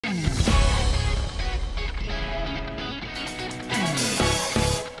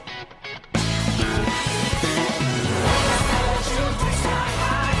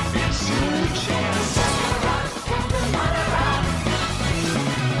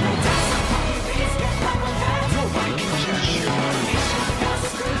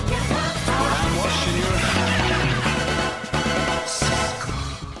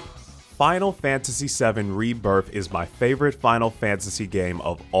Final Fantasy VII Rebirth is my favorite Final Fantasy game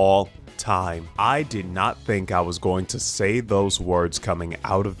of all time. I did not think I was going to say those words coming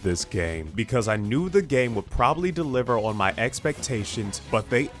out of this game because I knew the game would probably deliver on my expectations, but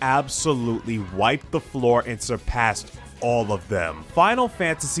they absolutely wiped the floor and surpassed all of them. Final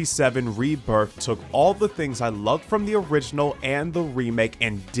Fantasy VII Rebirth took all the things I loved from the original and the remake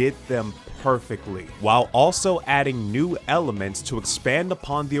and did them perfectly, while also adding new elements to expand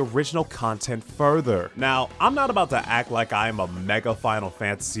upon the original content further. Now, I'm not about to act like I am a mega Final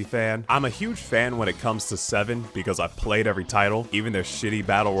Fantasy fan. I'm a huge fan when it comes to 7 because I've played every title, even their shitty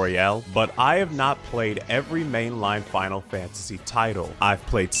battle royale, but I have not played every mainline Final Fantasy title. I've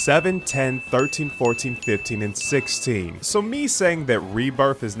played 7, 10, 13, 14, 15, and 16. So me saying that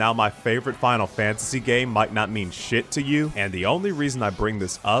Rebirth is now my favorite Final Fantasy game might not mean shit to you, and the only reason I bring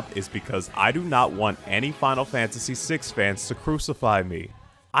this up is because I do not want any Final Fantasy VI fans to crucify me.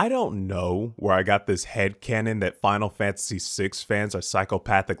 I don't know where I got this headcanon that Final Fantasy VI fans are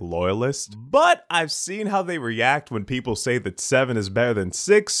psychopathic loyalists, but I've seen how they react when people say that 7 is better than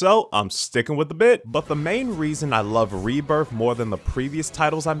 6, so I'm sticking with the bit. But the main reason I love Rebirth more than the previous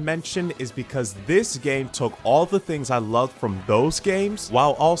titles I mentioned is because this game took all the things I loved from those games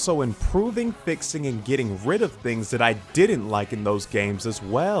while also improving, fixing, and getting rid of things that I didn't like in those games as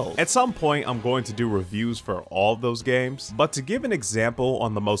well. At some point, I'm going to do reviews for all those games, but to give an example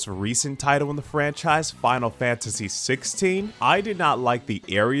on the most recent title in the franchise, Final Fantasy 16, I did not like the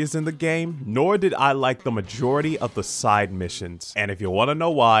areas in the game, nor did I like the majority of the side missions. And if you want to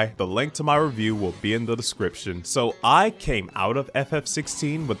know why, the link to my review will be in the description. So I came out of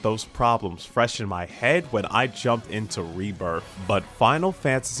FF16 with those problems fresh in my head when I jumped into Rebirth. But Final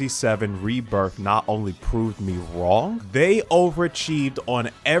Fantasy VII Rebirth not only proved me wrong, they overachieved on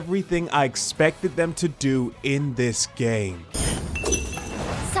everything I expected them to do in this game.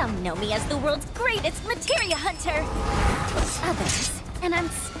 Some know me as the world's greatest materia hunter. Others, an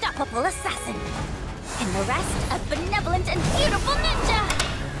unstoppable assassin. And the rest, a benevolent and beautiful ninja.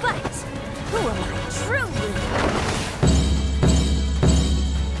 But who am I truly?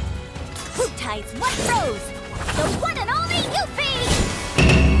 Who ties what rose? The one and only Yuffie!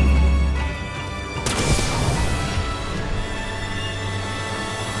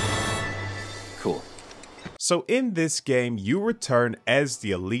 Cool. So in this game, you return as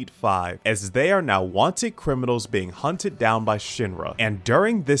the Elite 5, as they are now wanted criminals being hunted down by Shinra. And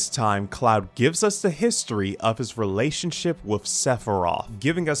during this time, Cloud gives us the history of his relationship with Sephiroth,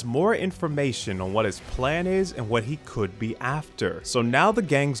 giving us more information on what his plan is and what he could be after. So now the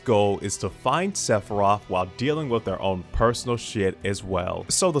gang's goal is to find Sephiroth while dealing with their own personal shit as well.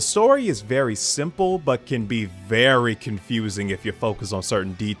 So the story is very simple, but can be very confusing if you focus on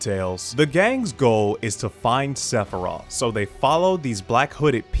certain details. The gang's goal is to find Sephiroth, so they follow these black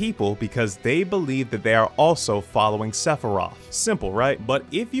hooded people because they believe that they are also following Sephiroth. Simple, right? But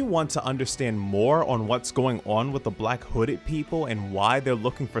if you want to understand more on what's going on with the black hooded people and why they're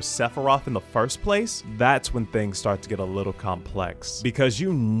looking for Sephiroth in the first place, that's when things start to get a little complex, because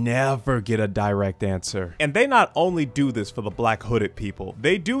you never get a direct answer. And they not only do this for the black hooded people,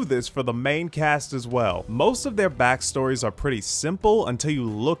 they do this for the main cast as well. Most of their backstories are pretty simple until you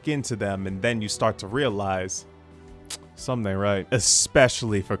look into them, and then you start to realize something right,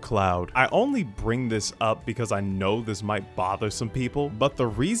 especially for Cloud. I only bring this up because I know this might bother some people, but the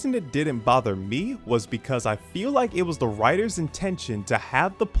reason it didn't bother me was because I feel like it was the writer's intention to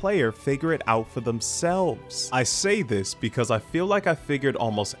have the player figure it out for themselves. I say this because I feel like I figured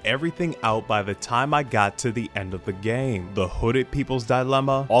almost everything out by the time I got to the end of the game. The hooded people's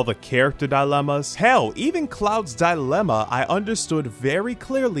dilemma, all the character dilemmas, hell, even Cloud's dilemma I understood very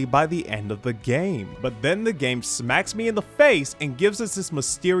clearly by the end of the game. But then the game smacks me in the face and gives us this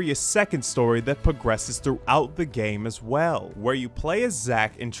mysterious second story that progresses throughout the game as well, where you play as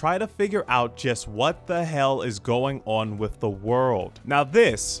Zack and try to figure out just what the hell is going on with the world. Now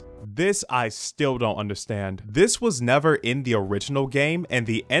this I still don't understand. This was never in the original game, and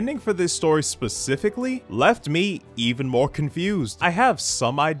the ending for this story specifically left me even more confused. I have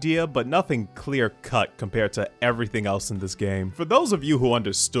some idea, but nothing clear-cut compared to everything else in this game. For those of you who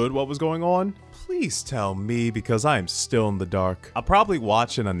understood what was going on, please tell me, because I am still in the dark. I'll probably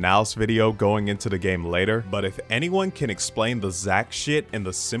watch an analysis video going into the game later, but if anyone can explain the Zack shit in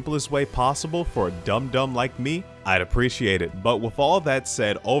the simplest way possible for a dum-dum like me, I'd appreciate it. But with all that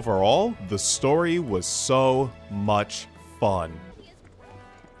said, overall, the story was so much fun.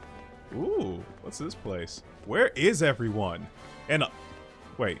 Ooh, what's this place? Where is everyone? And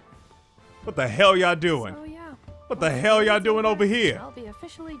wait, what the hell y'all doing? So yeah, What the hell y'all doing over here? I'll be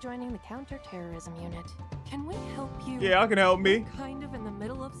officially joining the counter-terrorism unit. Can we help you? Yeah, I can help me. Kind of in the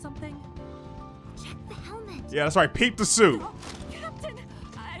middle of something. Check the helmet. Yeah, that's right. Peep the suit. Oh, Captain!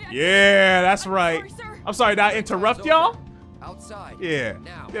 Yeah, that's I'm right. sorry, sir. I'm sorry, did I interrupt y'all? Outside. Yeah.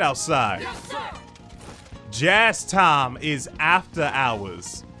 Now. Get outside. Yes, sir. Jazz time is after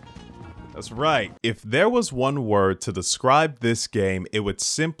hours. That's right. If there was one word to describe this game, it would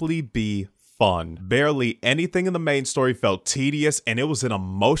simply be fun. Barely anything in the main story felt tedious, and it was an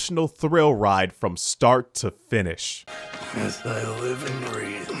emotional thrill ride from start to finish. As I live and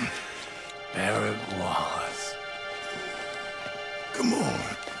breathe, Barrett Wallace. Come on.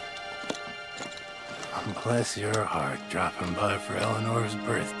 Bless your heart, dropping by for Eleanor's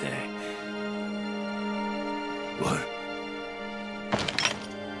birthday. What?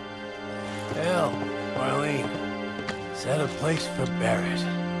 Hell, Marlene, set a place for Barrett.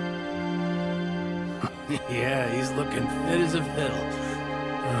 Yeah, he's looking fit as a fiddle.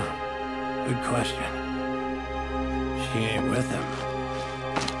 Good question. She ain't with him.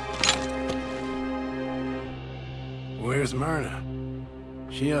 Where's Myrna?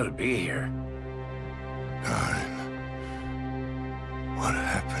 She ought to be here. Karen, what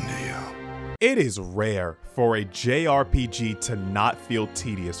happened to you? It is rare for a JRPG to not feel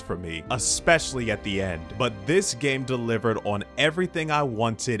tedious for me, especially at the end. But this game delivered on everything I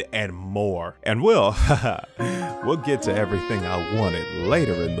wanted and more. And we'll get to everything I wanted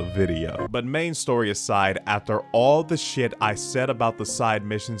later in the video. But main story aside, after all the shit I said about the side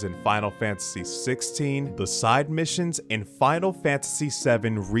missions in Final Fantasy XVI, the side missions in Final Fantasy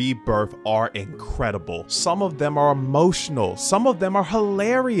VII Rebirth are incredible. Some of them are emotional, some of them are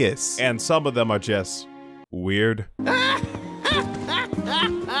hilarious, and some of them are just weird.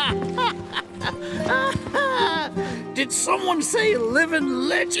 Did someone say living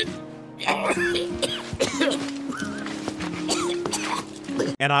legend?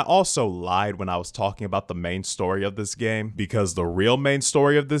 And I also lied when I was talking about the main story of this game, because the real main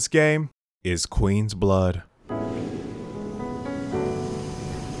story of this game is Queen's Blood.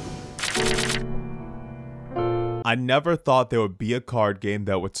 I never thought there would be a card game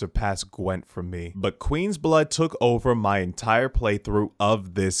that would surpass Gwent for me, but Queen's Blood took over my entire playthrough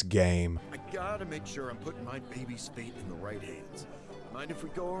of this game. I gotta make sure I'm putting my baby's fate in the right hands. Mind if we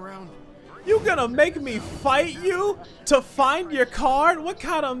go around? You gonna make me fight you to find your card? What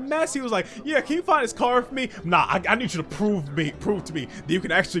kind of mess? He was like, yeah, can you find his card for me? Nah, I need you to prove to me that you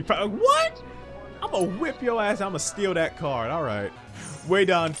can actually find. What? I'm gonna whip your ass. I'm gonna steal that card. All right, we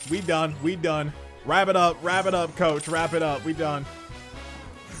done. We done. Wrap it up, coach. Wrap it up. We done.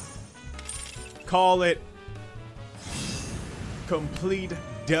 Call it complete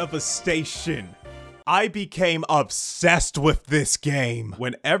devastation. I became obsessed with this game.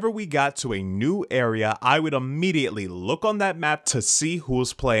 Whenever we got to a new area, I would immediately look on that map to see who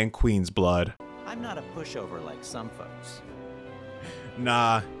was playing Queen's Blood. I'm not a pushover like some folks.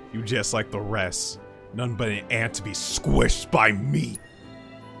 Nah, you just like the rest. None but an ant to be squished by me.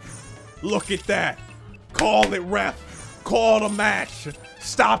 Look at that. Call it, ref. Call the match.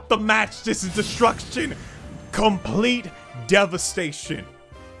 Stop the match. This is destruction. Complete devastation.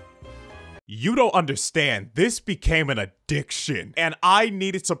 You don't understand. This became an addiction, and I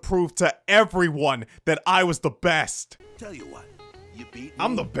needed to prove to everyone that I was the best. Tell you what, you beat me.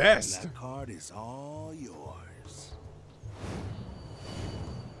 I'm the best. That card is all yours.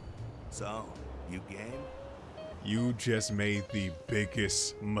 So, you game? You just made the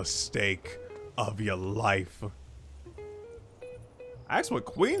biggest mistake of your life. That's what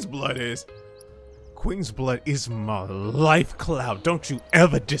Queen's Blood is. Queen's Blood is my life, Cloud. Don't you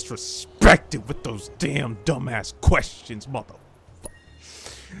ever disrespect it with those damn dumbass questions, motherfucker.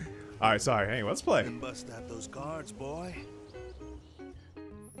 Alright, sorry. Hey, let's play. Bust out those cards, boy.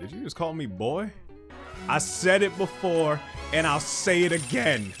 Did you just call me boy? I said it before, and I'll say it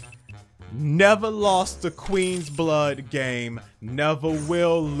again. Never lost a Queen's Blood game. Never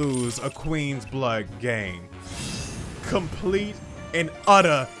will lose a Queen's Blood game. Complete and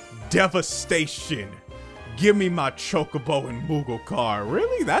utter devastation. Give me my Chocobo and Moogle card.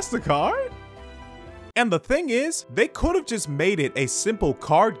 Really? That's the card? And the thing is, they could have just made it a simple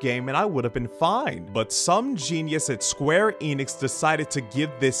card game and I would have been fine. But some genius at Square Enix decided to give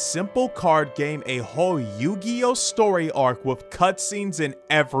this simple card game a whole Yu-Gi-Oh story arc with cutscenes and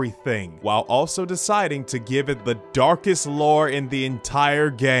everything, while also deciding to give it the darkest lore in the entire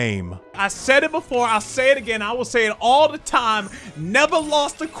game. I said it before, I'll say it again, I will say it all the time. Never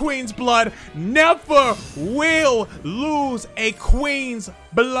lost a Queen's Blood, never will lose a Queen's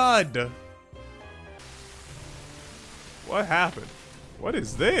Blood. What happened? What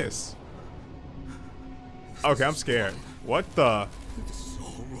is this? Okay, I'm scared. What the? This is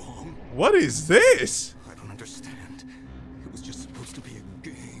all wrong. What is this? I don't understand. It was just supposed to be a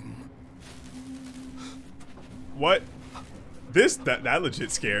game. What? That legit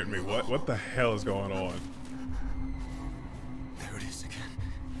scared me. What the hell is going on? There it is again.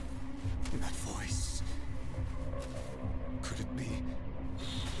 That voice. Could it be?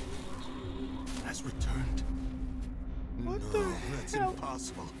 Has returned. What No, the that's hell?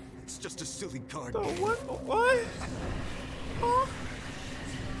 impossible. It's just a silly card The game. what? Huh?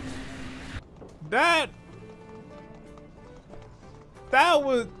 That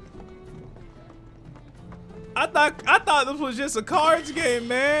was. I thought this was just a cards game,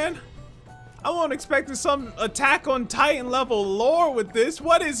 man. I wasn't expecting some Attack on Titan level lore with this.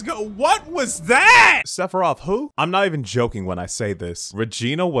 What was that? Sephiroth who? I'm not even joking when I say this.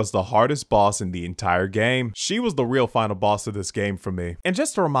 Regina was the hardest boss in the entire game. She was the real final boss of this game for me. And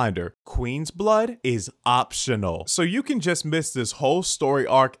just a reminder, Queen's Blood is optional. So you can just miss this whole story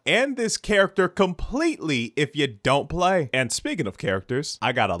arc and this character completely if you don't play. And speaking of characters,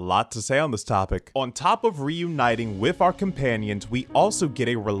 I got a lot to say on this topic. On top of reuniting with our companions, we also get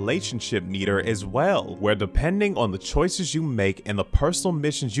a relationship meter as well, where depending on the choices you make and the personal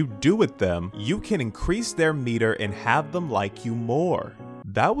missions you do with them, you can increase their meter and have them like you more.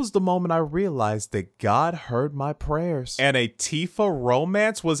 That was the moment I realized that God heard my prayers, and a Tifa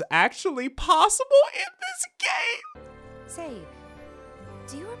romance was actually possible in this game. Say,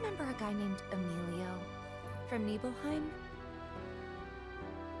 do you remember a guy named Emilio from Nibelheim?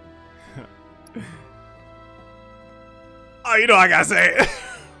 Oh, you know I gotta say it.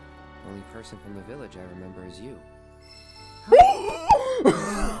 Only person from the village I remember is you.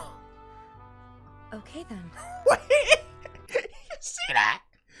 Okay then. Wait, you see that?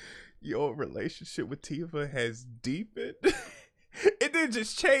 Your relationship with Tifa has deepened. It didn't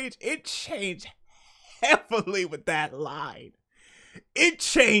just change, it changed heavily with that line. It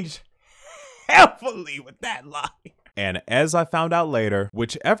changed heavily with that line. And as I found out later,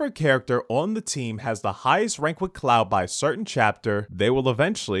 whichever character on the team has the highest rank with Cloud by a certain chapter, they will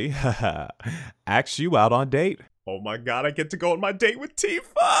eventually ask you out on date. Oh my god, I get to go on my date with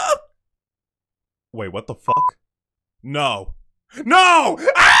Tifa! Wait, what the fuck? No. No!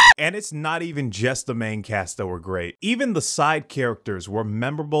 Ah! And it's not even just the main cast that were great. Even the side characters were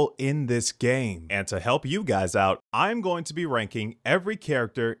memorable in this game. And to help you guys out, I'm going to be ranking every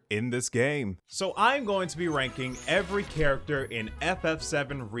character in this game. So I'm going to be ranking every character in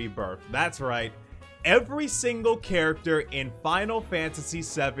FF7 Rebirth. That's right. Every single character in Final Fantasy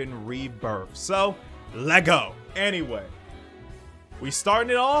VII Rebirth. So, let go. Anyway, we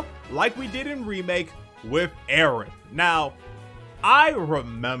starting it off like we did in Remake with Aerith. Now, I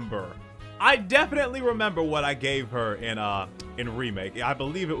definitely remember what I gave her in Remake. I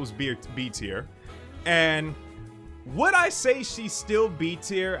believe it was B tier. And would I say she's still B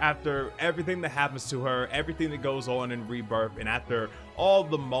tier after everything that happens to her, everything that goes on in Rebirth, and after all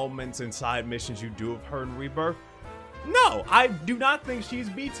the moments and side missions you do of her in Rebirth? No, I do not think she's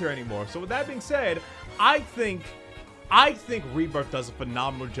B tier anymore. So with that being said, I think Rebirth does a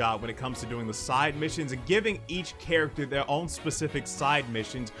phenomenal job when it comes to doing the side missions, and giving each character their own specific side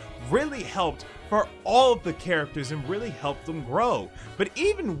missions really helped for all of the characters and really helped them grow. But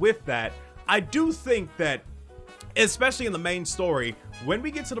even with that, I do think that, especially in the main story, when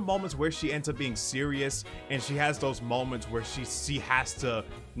we get to the moments where she ends up being serious and she has those moments where she has to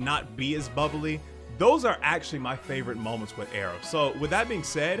not be as bubbly, those are actually my favorite moments with Aerith. So with that being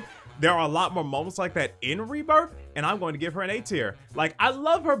said, there are a lot more moments like that in Rebirth, and I'm going to give her an A tier. Like, I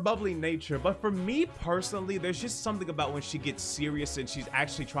love her bubbly nature, but for me personally, there's just something about when she gets serious and she's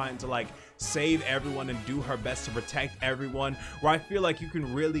actually trying to like save everyone and do her best to protect everyone, where I feel like you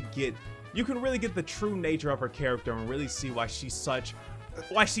can really get the true nature of her character and really see why she's such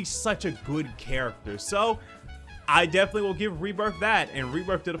a good character. So I definitely will give Rebirth that, and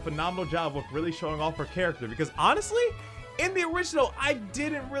Rebirth did a phenomenal job of really showing off her character, because honestly, in the original, I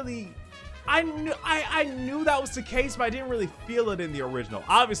knew that was the case, but I didn't really feel it in the original.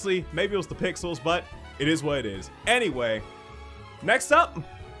 Obviously, maybe it was the pixels, but it is what it is. Anyway, next up,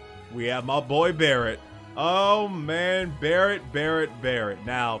 we have my boy Barrett. Oh man, Barrett.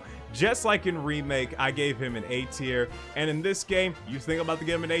 Now, just like in Remake, I gave him an A tier, and in this game, you think I'm about to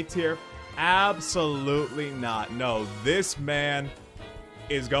give him an A tier? Absolutely not. No, this man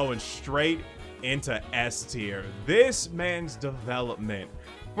is going straight into S tier. This man's development,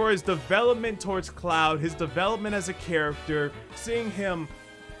 for his development towards Cloud, his development as a character, seeing him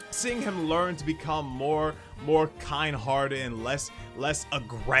seeing him learn to become more kind-hearted and less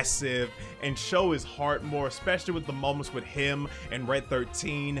aggressive and show his heart more, especially with the moments with him and Red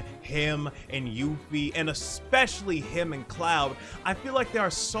 13, him and Yuffie, and especially him and Cloud. I feel like there are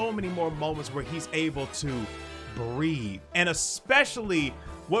so many more moments where he's able to breathe, and especially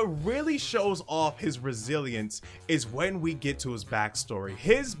what really shows off his resilience is when we get to his backstory.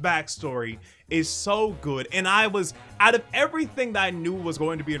 His backstory is so good, and I was, out of everything that I knew was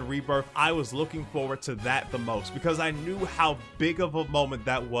going to be in Rebirth, I was looking forward to that the most because I knew how big of a moment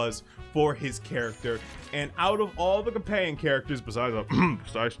that was for his character. And out of all the companion characters, besides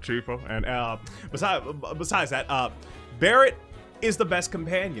Tifa, and besides that, Barrett is the best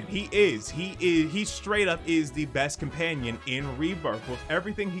companion. He straight up is the best companion in Rebirth. With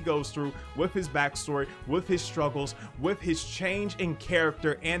everything he goes through, with his backstory, with his struggles, with his change in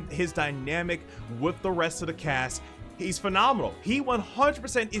character, and his dynamic with the rest of the cast, he's phenomenal. He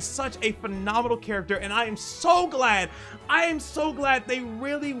 100% is such a phenomenal character, and I am so glad they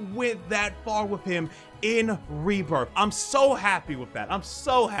really went that far with him in Rebirth. I'm so happy with that. I'm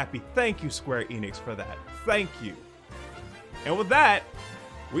so happy. Thank you, Square Enix, for that. Thank you. And with that,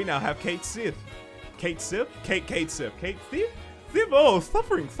 we now have Cait Sith. Cait Sith? Cait Sith. Cait Sith? Sith, oh,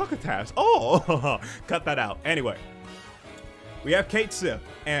 suffering succotash. Oh, cut that out. Anyway, we have Cait Sith,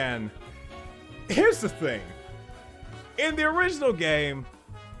 and here's the thing. In the original game,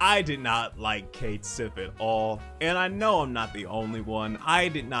 I did not like Cait Sith at all, and I know I'm not the only one. I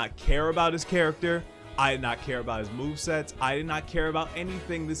did not care about his character. I did not care about his movesets. I did not care about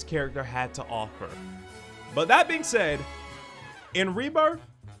anything this character had to offer. But that being said, in Rebirth,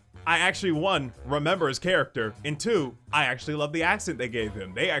 I actually, one, remember his character, and two, I actually love the accent they gave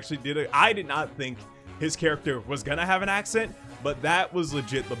him. They actually did it. I did not think his character was gonna have an accent, but that was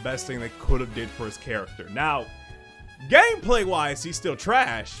legit the best thing they could have did for his character. Now, gameplay-wise, he's still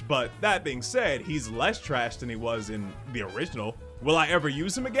trash, but that being said, he's less trash than he was in the original. Will I ever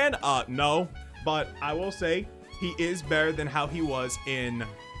use him again? No, but I will say he is better than how he was in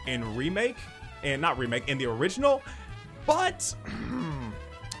remake, and not remake, in the original. But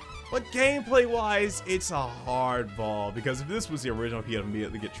gameplay-wise, it's a hard ball, because if this was the original, he'd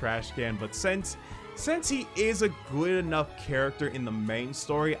immediately get trash again. But since he is a good enough character in the main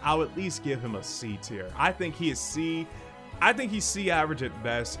story, I'll at least give him a C tier. I think he is C. I think he's C average at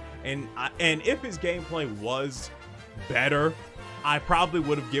best. And if his gameplay was better, I probably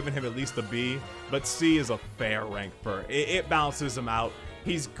would have given him at least a B. But C is a fair rank for it. It balances him out.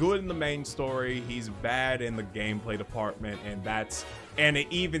 He's good in the main story, he's bad in the gameplay department, and it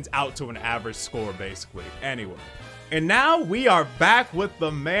evens out to an average score, basically. Anyway. And now we are back with the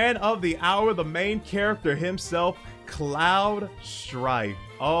man of the hour, the main character himself, Cloud Strife.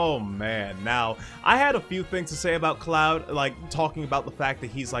 Oh man. Now, I had a few things to say about Cloud, like talking about the fact that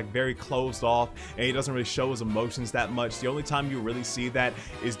he's like very closed off and he doesn't really show his emotions that much. The only time you really see that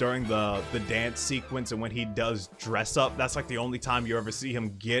is during the dance sequence and when he does dress up. That's like the only time you ever see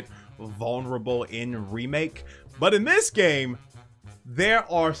him get vulnerable in Remake. But in this game, there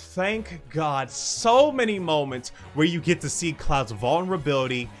are, thank God, so many moments where you get to see Cloud's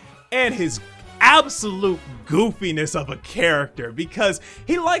vulnerability and his absolute goofiness of a character, because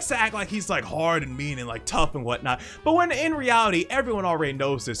he likes to act like he's like hard and mean and like tough and whatnot, but when in reality everyone already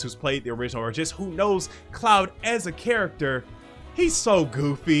knows this who's played the original or just who knows Cloud as a character. He's so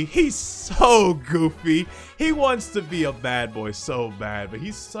goofy. He's so goofy. He wants to be a bad boy so bad, but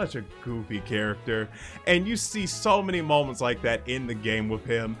he's such a goofy character, and you see so many moments like that in the game with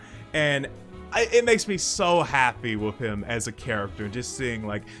him, and it makes me so happy with him as a character, just seeing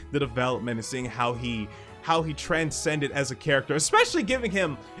like the development and seeing how he transcended as a character, especially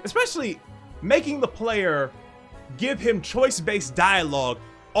making the player give him choice-based dialogue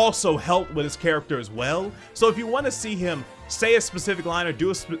also helped with his character as well. So if you want to see him say a specific line or do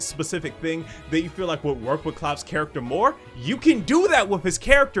a specific thing that you feel like would work with Cloud's character more, you can do that with his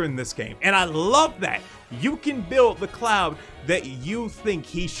character in this game, and I love that. You can build the Cloud that you think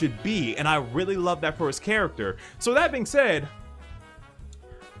he should be, and I really love that for his character. So that being said,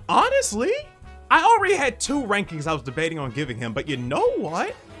 honestly, I already had 2 rankings I was debating on giving him, but you know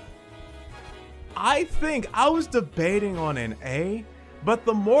what? I think I was debating on an A, but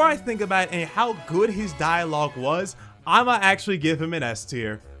the more I think about it and how good his dialogue was, I might actually give him an S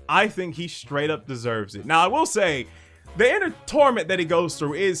tier. I think he straight up deserves it. Now, I will say, the inner torment that he goes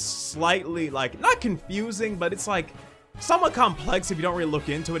through is slightly, like, not confusing, but it's like somewhat complex if you don't really look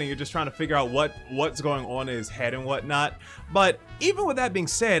into it and you're just trying to figure out what's going on in his head and whatnot. But even with that being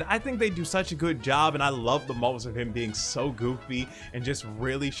said, I think they do such a good job, and I love the moments of him being so goofy and just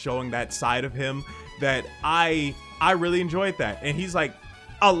really showing that side of him that I really enjoyed that. And he's like,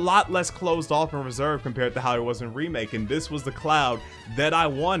 a lot less closed off and reserved compared to how it was in Remake, and this was the Cloud that I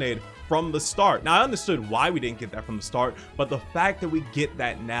wanted from the start. Now, I understood why we didn't get that from the start, but the fact that we get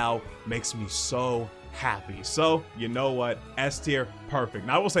that now makes me so happy. So, you know what? S tier, perfect.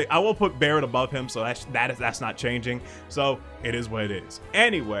 Now, I will say, I will put Barrett above him, so that's not changing. So, it is what it is.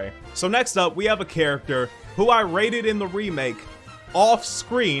 Anyway, so next up, we have a character who I rated in the remake off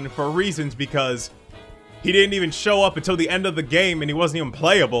screen for reasons because he didn't even show up until the end of the game and he wasn't even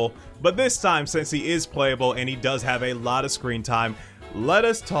playable. But this time, since he is playable and he does have a lot of screen time, let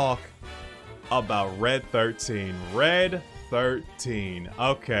us talk about Red 13. Red 13.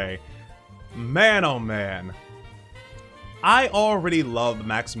 Okay. Man, oh man. I already loved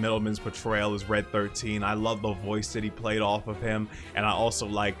Max Middleman's portrayal as Red 13. I love the voice that he played off of him. And I also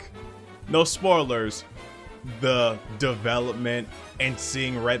like, no spoilers, the development and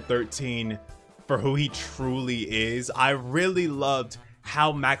seeing Red 13 for who he truly is. I really loved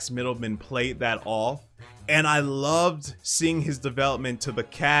how Max Middleman played that off, and I loved seeing his development to the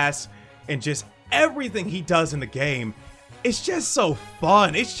cast and just everything he does in the game. It's just so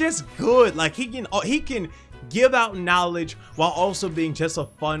fun. It's just good. Like he can give out knowledge while also being just a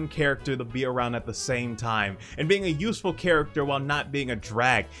fun character to be around at the same time, and being a useful character while not being a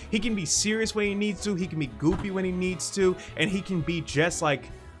drag. He can be serious when he needs to, he can be goofy when he needs to, and he can be just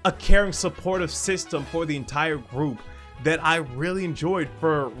like a caring, supportive system for the entire group that I really enjoyed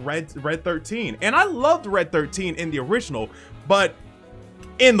for Red 13. And I loved Red 13 in the original, but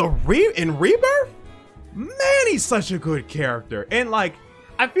in Rebirth, man, he's such a good character. And like,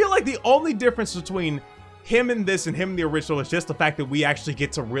 I feel like the only difference between him in this and him in the original is just the fact that we actually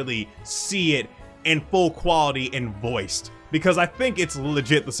get to really see it in full quality and voiced, because I think it's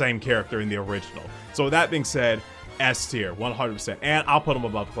legit the same character in the original. So with that being said, S tier, 100%. And I'll put him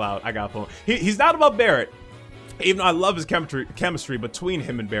above Cloud. I gotta put him. He's not above Barrett, even though I love his chemistry between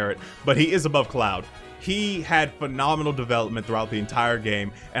him and Barrett, but he is above Cloud. He had phenomenal development throughout the entire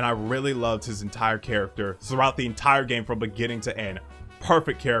game, and I really loved his entire character throughout the entire game from beginning to end.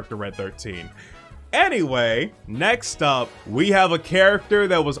 Perfect character, Red 13. Anyway, next up, we have a character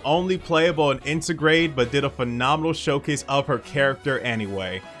that was only playable in Integrate, but did a phenomenal showcase of her character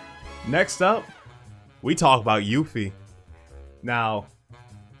anyway. Next up, we talk about Yuffie. Now,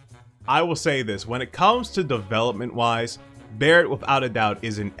 I will say this, when it comes to development-wise, Barrett without a doubt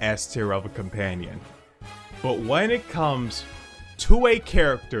is an S tier of a companion. But when it comes to a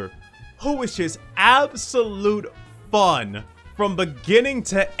character who is just absolute fun from beginning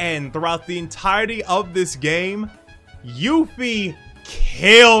to end throughout the entirety of this game, Yuffie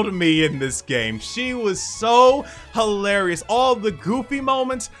killed me in this game. She was so hilarious. All the goofy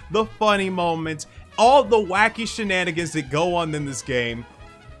moments, the funny moments, all the wacky shenanigans that go on in this game.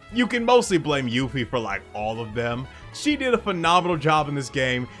 You can mostly blame Yuffie for like all of them. She did a phenomenal job in this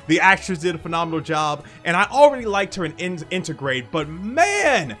game. The actress did a phenomenal job, and I already liked her in Integrate, but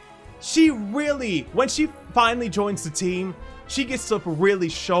man, she really, when she finally joins the team, she gets to really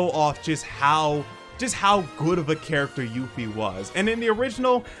show off just how good of a character Yuffie was. And in the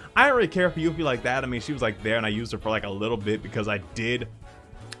original, I didn't really care for Yuffie like that. I mean, she was like there and I used her for like a little bit because I did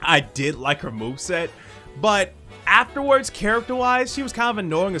like her moveset. But afterwards, character-wise, she was kind of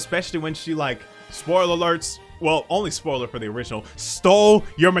annoying, especially when she, like, spoiler alerts, well, only spoiler for the original, stole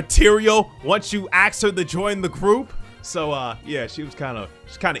your material once you asked her to join the group. So, yeah, she was kind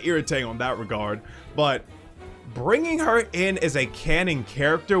of irritating on that regard. But bringing her in as a canon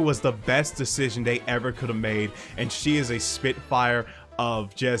character was the best decision they ever could have made, and she is a spitfire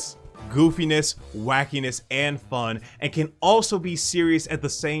of just goofiness, wackiness, and fun, and can also be serious at the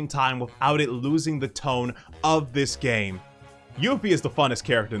same time without it losing the tone of this game. Yuffie is the funnest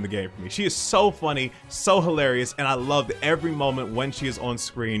character in the game for me. She is so funny, so hilarious, and I loved every moment when she is on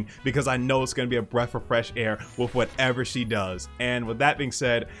screen because I know it's going to be a breath of fresh air with whatever she does. And with that being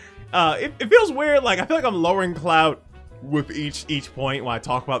said, it feels weird. Like, I feel like I'm lowering Cloud with each point when I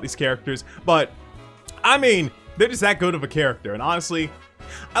talk about these characters, but I mean, they're just that good of a character. And honestly,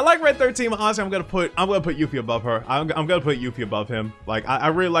 I like Red 13, but honestly, I'm gonna put Yuffie above her. I'm gonna put Yuffie above him. Like, I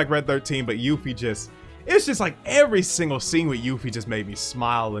really like Red 13, but Yuffie it's just like every single scene with Yuffie just made me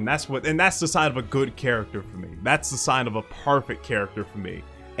smile, and that's the sign of a good character for me. That's the sign of a perfect character for me.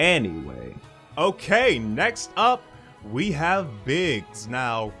 Anyway, okay, next up we have Biggs.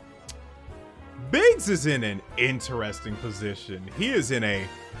 Now, Biggs is in an interesting position. He is in a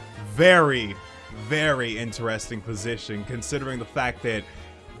very, very interesting position, considering the fact that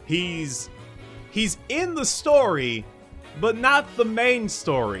he's in the story, but not the main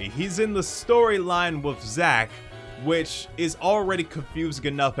story. He's in the storyline with Zack, which is already confusing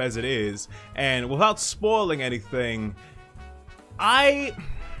enough as it is. And without spoiling anything,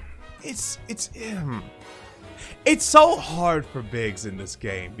 It's so hard for Biggs in this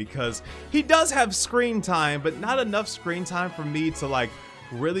game because he does have screen time, but not enough screen time for me to like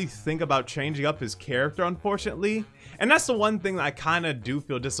really think about changing up his character, unfortunately. And that's the one thing that I kind of do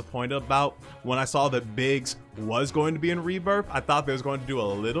feel disappointed about when I saw that Biggs was going to be in Rebirth. I thought they was going to do a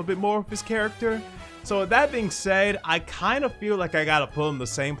little bit more with his character. So with that being said, I kind of feel like I gotta put him the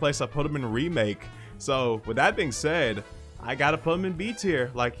same place I put him in Remake. So with that being said, I gotta put him in B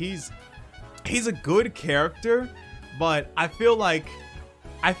tier. Like he's a good character, but I feel like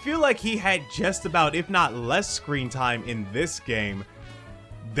he had just about, if not less screen time in this game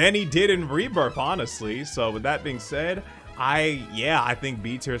than he did in Rebirth, honestly. So with that being said, I think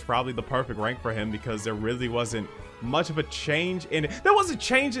B tier is probably the perfect rank for him because there really wasn't much of a change in it. There was a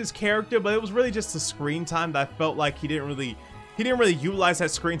change in his character, but it was really just the screen time that I felt like he didn't really utilize that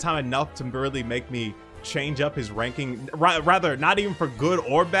screen time enough to really make me change up his ranking. Rather, not even for good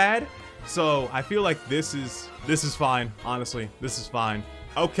or bad. So I feel like this is fine. Honestly, this is fine.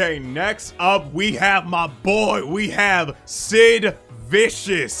 Okay, next up we have my boy. We have Sid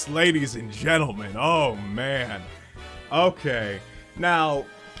Vicious, ladies and gentlemen. Oh man. Okay, now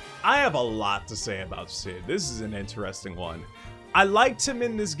I have a lot to say about Sid. This is an interesting one. I liked him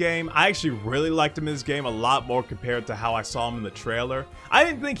in this game. I actually really liked him in this game a lot more compared to how I saw him in the trailer. I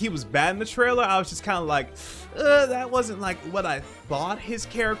didn't think he was bad in the trailer. I was just kind of like, that wasn't like what I thought his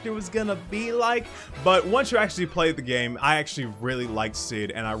character was gonna be like. But once you actually play the game, I actually really liked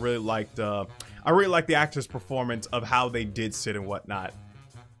Sid, and I really liked the actor's performance of how they did Sid and whatnot.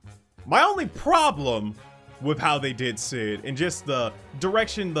 My only problem with how they did Sid and just the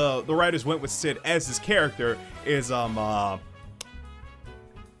direction the writers went with Sid as his character is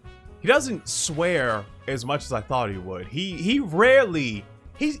he doesn't swear as much as I thought he would. He rarely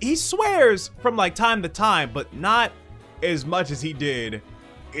he swears from like time to time, but not as much as he did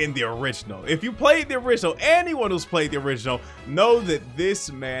in the original. If you played the original, anyone who's played the original know that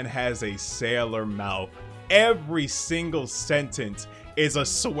this man has a sailor mouth. Every single sentence is a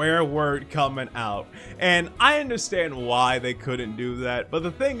swear word coming out, and I understand why they couldn't do that, but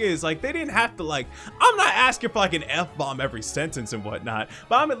the thing is, like, they didn't have to, like, I'm not asking for like an F-bomb every sentence and whatnot,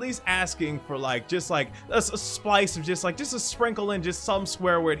 but I'm at least asking for like just like a splice of just a sprinkle in just some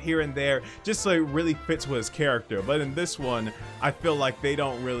swear word here and there, just so it really fits with his character. But in this one, I feel like they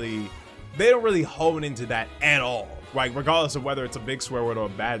don't really hone into that at all. Like, regardless of whether it's a big swear word or a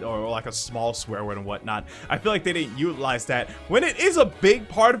bad or like a small swear word and whatnot, I feel like they didn't utilize that when it is a big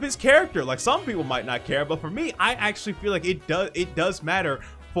part of his character. Like, some people might not care, but for me, I actually feel like it does matter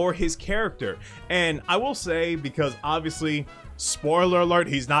for his character. And I will say, because obviously, spoiler alert,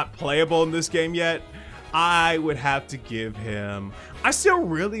 he's not playable in this game yet, I would have to give him, I still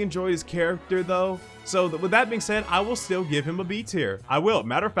really enjoy his character though. So with that being said, I will still give him a B tier. I will.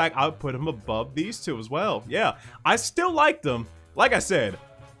 Matter of fact, I would put him above these two as well. Yeah, I still liked him. Like I said,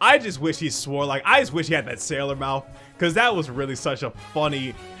 I just wish he swore. Like, I just wish he had that sailor mouth, because that was really such a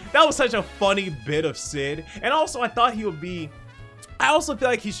funny, bit of Sid. And also, I thought he would be, I also feel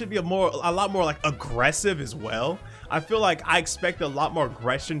like he should be a lot more like aggressive as well. I feel like I expect a lot more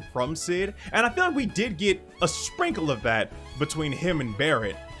aggression from Sid, and I feel like we did get a sprinkle of that between him and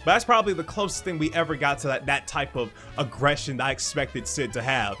Barrett. But that's probably the closest thing we ever got to that type of aggression that I expected Sid to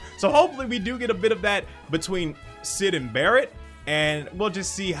have. So hopefully we do get a bit of that between Sid and Barrett, and we'll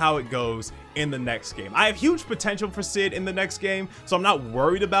just see how it goes in the next game. I have huge potential for Sid in the next game, so I'm not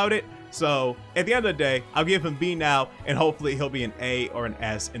worried about it. So at the end of the day, I'll give him B now, and hopefully he'll be an A or an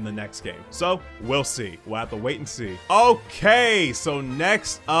S in the next game. So we'll see. We'll have to wait and see. Okay, so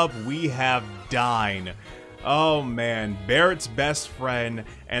next up we have Dine. Oh man, Barrett's best friend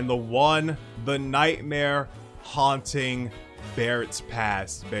and the nightmare haunting Barrett's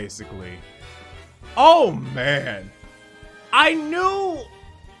past, basically. Oh man, I knew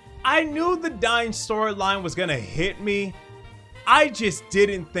the Dine storyline was gonna hit me. I just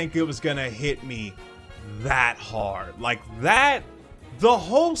didn't think it was gonna hit me that hard. Like that, the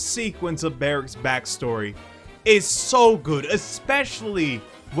whole sequence of Barrett's backstory is so good, especially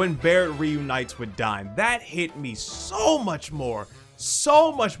when Barrett reunites with Dine. That hit me so much more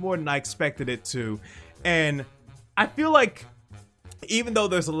than I expected it to. And I feel like, even though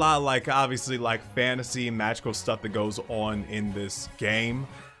there's a lot of like, obviously like fantasy and magical stuff that goes on in this game,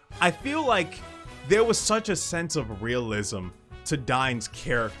 I feel like there was such a sense of realism to Dine's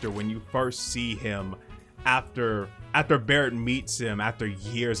character when you first see him after Barrett meets him after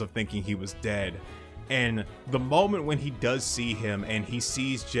years of thinking he was dead. And the moment when he does see him and he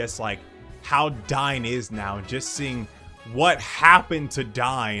sees just like how Dine is now, and just seeing what happened to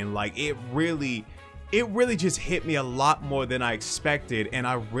Dine, like it really it really just hit me a lot more than I expected, and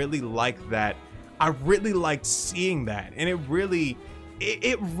I really liked that. I really liked seeing that, and it really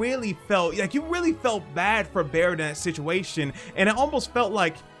felt like you really felt bad for Barrett in that situation, and it almost felt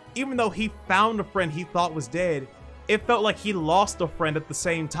like even though he found a friend he thought was dead, it felt like he lost a friend at the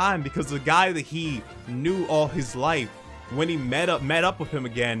same time, because the guy that he knew all his life, when he met up with him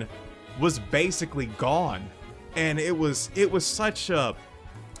again, was basically gone. And it was such a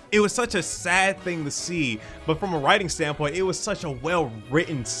sad thing to see, but from a writing standpoint, it was such a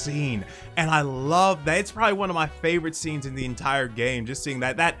well-written scene, and I love that. It's probably one of my favorite scenes in the entire game, just seeing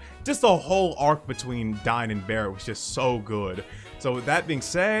that just the whole arc between Dyne and Barrett was just so good. So with that being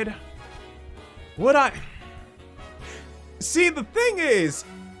said, see, the thing is,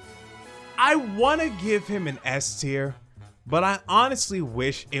 I want to give him an S tier, but I honestly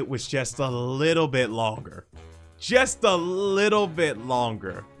wish it was just a little bit longer. Just a little bit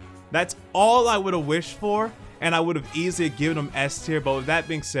longer. That's all I would have wished for, and I would have easily given him S tier, but with that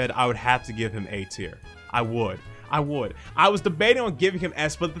being said, I would have to give him A tier. I would. I was debating on giving him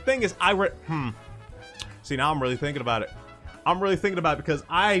S, but the thing is, see, now I'm really thinking about it. Because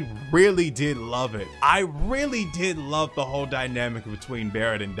I really did love it. I really did love the whole dynamic between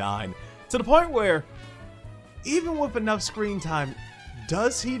Barrett and Dyne, to the point where, even with enough screen time,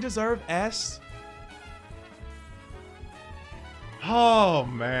 does he deserve S? Oh,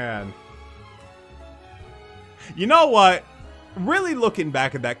 man. You know what? Really looking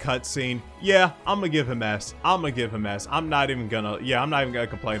back at that cutscene, yeah, I'm gonna give him S. I'm not even gonna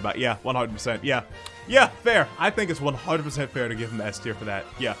complain about it. Yeah, 100%. Yeah, fair. I think it's 100% fair to give him S tier for that.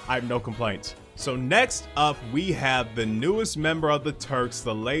 Yeah, I have no complaints. So next up, we have the newest member of the Turks,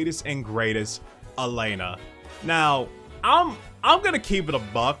 the latest and greatest, Elena. Now, I'm gonna keep it a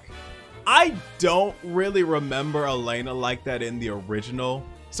buck. I don't really remember Elena like that in the original.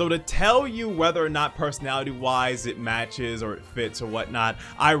 So to tell you whether or not personality-wise it matches or it fits or whatnot,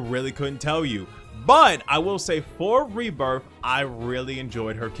 I really couldn't tell you. But I will say for Rebirth, I really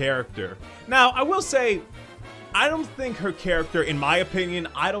enjoyed her character. Now, I will say, I don't think her character, in my opinion,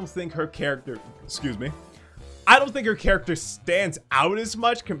 I don't think her character stands out as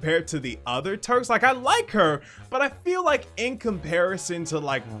much compared to the other Turks. Like, I like her, but I feel like in comparison to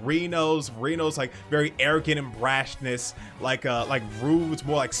like Reno's like very arrogant and brashness, like Rude's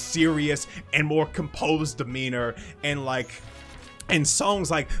more like serious and more composed demeanor, and like in songs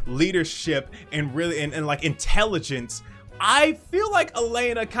like leadership and really and like intelligence, I feel like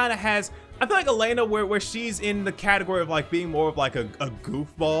Elena kind of has, I feel like Elena where she's in the category of like being more of like a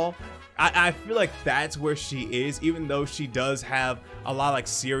goofball. I feel like that's where she is, even though she does have a lot of like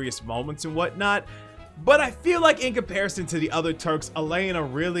serious moments and whatnot. But I feel like in comparison to the other Turks, Elena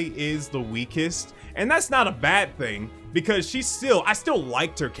really is the weakest. And that's not a bad thing, because I still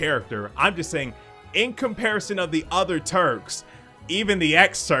liked her character. I'm just saying, in comparison of the other Turks, even the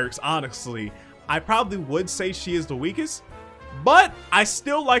ex-Turks, honestly, I probably would say she is the weakest. But I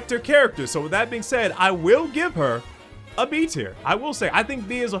still liked her character. So with that being said, I will give her a B tier. I will say, I think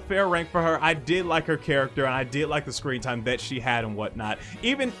B is a fair rank for her. I did like her character, and I did like the screen time that she had and whatnot.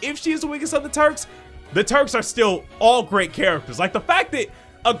 Even if she is the weakest of the Turks are still all great characters. Like the fact that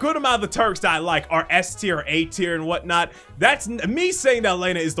a good amount of the Turks that I like are S tier or A tier and whatnot, that's me saying that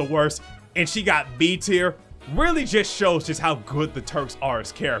Elena is the worst and she got B tier, really just shows just how good the Turks are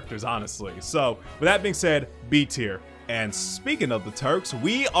as characters, honestly. So with that being said, B tier. And speaking of the Turks,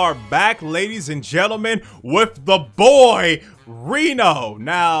 we are back, ladies and gentlemen, with the boy, Reno.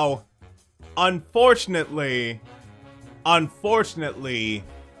 Now, unfortunately,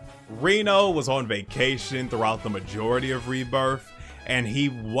 Reno was on vacation throughout the majority of Rebirth, and he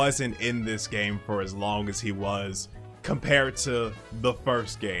wasn't in this game for as long as he was compared to the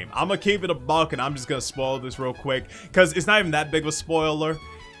first game. I'm gonna keep it a buck, and I'm just gonna spoil this real quick, because it's not even that big of a spoiler.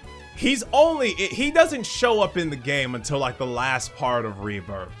 He doesn't show up in the game until like the last part of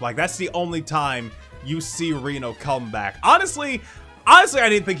Rebirth. Like, that's the only time you see Reno come back. Honestly, I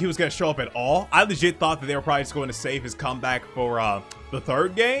didn't think he was gonna show up at all. I legit thought that they were probably just going to save his comeback for the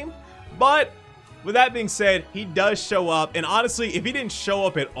third game. But with that being said, he does show up, and honestly, if he didn't show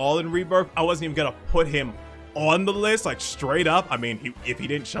up at all in Rebirth, I wasn't even gonna put him on the list, like straight up. I mean, if he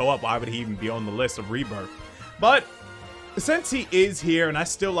didn't show up, why would he even be on the list of Rebirth? But since he is here, and I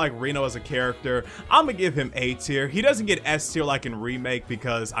still like Reno as a character, I'm gonna give him A tier. He doesn't get S tier like in Remake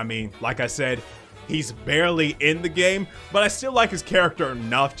because, I mean, like I said, he's barely in the game, but I still like his character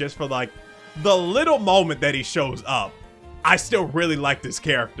enough just for like the little moment that he shows up. I still really like this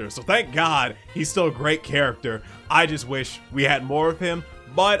character, so thank God he's still a great character. I just wish we had more of him,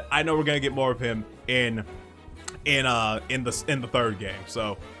 but I know we're gonna get more of him in in the third game.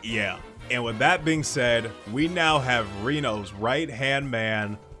 So yeah. And with that being said, we now have Reno's right-hand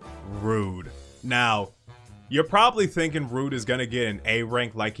man, Rude. Now, you're probably thinking Rude is gonna get an A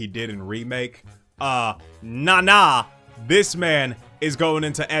rank like he did in Remake. Nah. This man is going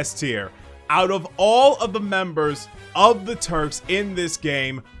into S tier. Out of all of the members of the Turks in this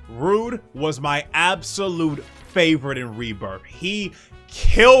game, Rude was my absolute favorite in Rebirth. He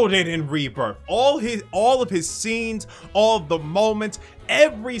killed it in Rebirth. All of his scenes, all of the moments,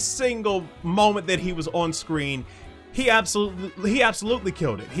 every single moment that he was on screen, he absolutely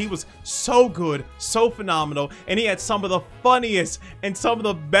killed it. He was so good, so phenomenal, and he had some of the funniest and some of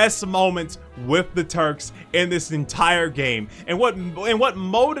the best moments with the Turks in this entire game. And what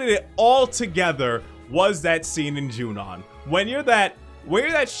molded it all together was that scene in Junon. When you're that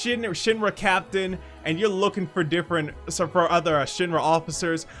Shinra captain and you're looking for other Shinra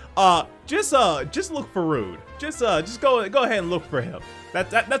officers, just look for Rude. Just go ahead and look for him.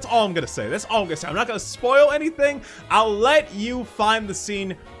 That's all I'm gonna say. That's all I'm gonna say. I'm not gonna spoil anything. I'll let you find the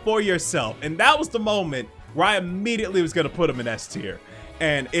scene for yourself. And that was the moment where I immediately was gonna put him in S tier.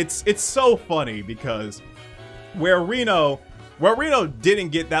 And it's so funny because where Reno didn't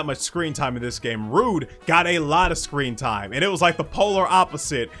get that much screen time in this game, Rude got a lot of screen time, and it was like the polar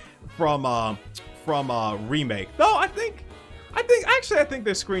opposite from Remake. Though I think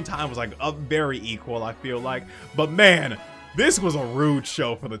their screen time was like very equal, I feel like. But man, this was a Rude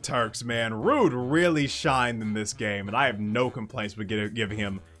show for the Turks, man. Rude really shined in this game, and I have no complaints with giving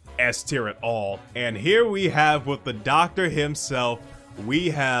him S tier at all. And here we have, with the doctor himself, we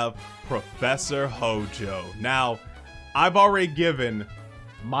have Professor Hojo. Now, I've already given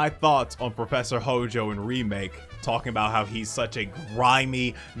my thoughts on Professor Hojo in Remake, talking about how he's such a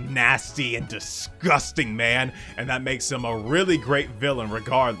grimy, nasty, and disgusting man, and that makes him a really great villain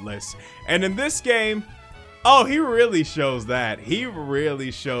regardless. And in this game, oh, he really shows that. He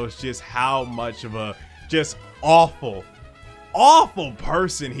really shows just how much of a just awful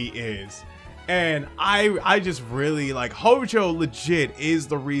person he is. And I just really like Hojo. Legit is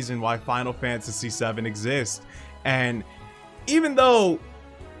the reason why Final Fantasy VII exists. And even though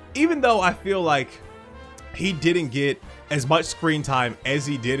I feel like he didn't get as much screen time as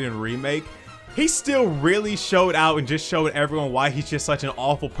he did in Remake, he still really showed out and just showed everyone why he's just such an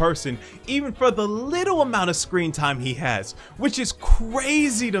awful person, even for the little amount of screen time he has, which is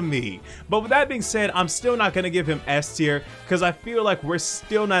crazy to me. But with that being said, I'm still not going to give him S tier because I feel like we're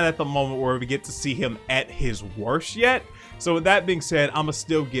still not at the moment where we get to see him at his worst yet. So with that being said, I'm going to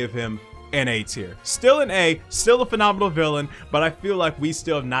still give him an A tier. Still an A, still a phenomenal villain, but I feel like we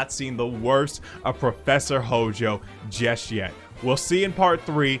still have not seen the worst of Professor Hojo just yet. We'll see in part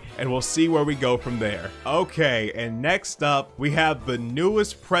 3, and we'll see where we go from there. Okay, and next up, we have the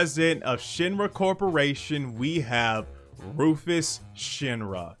newest president of Shinra Corporation. We have Rufus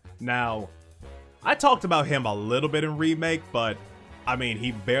Shinra. Now, I talked about him a little bit in Remake, but I mean,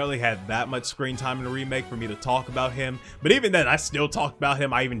 he barely had that much screen time in the Remake for me to talk about him. But even then, I still talked about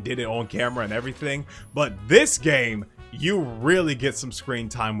him. I even did it on camera and everything. But this game, you really get some screen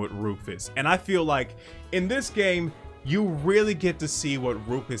time with Rufus. And I feel like in this game, you really get to see what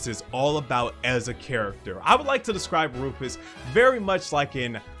Rufus is all about as a character. I would like to describe Rufus very much like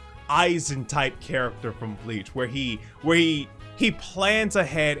an Aizen type character from Bleach, where he plans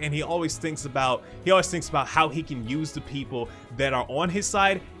ahead, and he always thinks about how he can use the people that are on his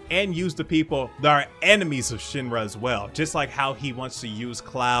side and use the people that are enemies of Shinra as well. Just like how he wants to use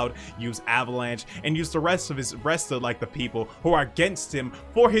Cloud, use Avalanche, and use the rest of like the people who are against him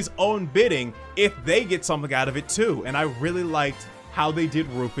for his own bidding if they get something out of it too. And I really liked how they did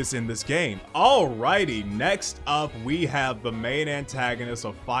Rufus in this game. Alrighty, next up we have the main antagonist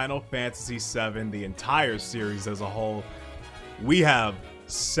of Final Fantasy VII, the entire series as a whole. We have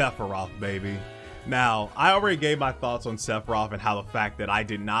Sephiroth, baby. Now, I already gave my thoughts on Sephiroth and how the fact that I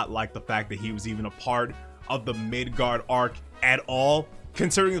did not like the fact that he was even a part of the Midgard arc at all,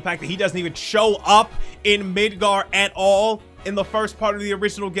 considering the fact that he doesn't even show up in Midgard at all in the first part of the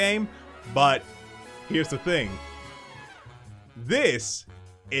original game. But here's the thing. This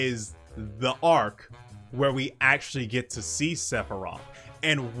is the arc where we actually get to see Sephiroth.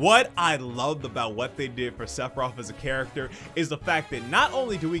 And what I loved about what they did for Sephiroth as a character is the fact that not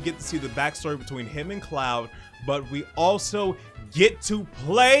only do we get to see the backstory between him and Cloud, but we also get to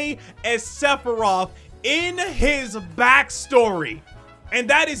play as Sephiroth in his backstory. And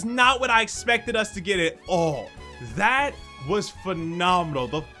that is not what I expected us to get at all. That was phenomenal.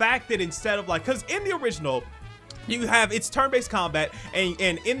 The fact that instead of like, because in the original you have, it's turn-based combat, and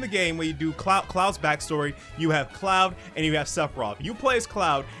in the game when you do Cloud's backstory, you have Cloud and you have Sephiroth. You play as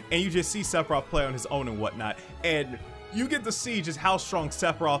Cloud and you just see Sephiroth play on his own and whatnot, and you get to see just how strong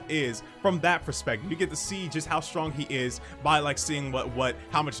Sephiroth is from that perspective. You get to see just how strong he is by like seeing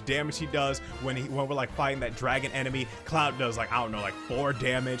how much damage he does when we're like fighting that dragon enemy. Cloud does like, I don't know, like 4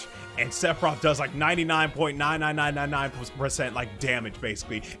 damage, and Sephiroth does like 99.99999% like damage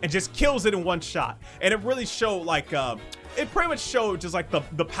basically, and just kills it in one shot. And it really showed like it pretty much showed just like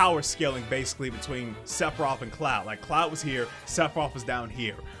the power scaling basically between Sephiroth and Cloud. Like Cloud was here, Sephiroth was down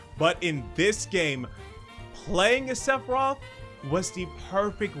here. But in this game, playing as Sephiroth was the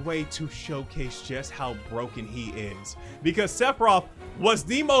perfect way to showcase just how broken he is, because Sephiroth was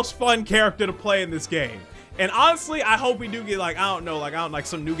the most fun character to play in this game. And honestly, I hope we do get like, I don't know, like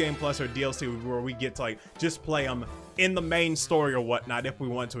some new game plus or DLC where we get to like just play him in the main story or whatnot if we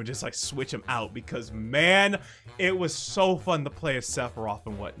want to, and just like switch him out, because man, it was so fun to play as Sephiroth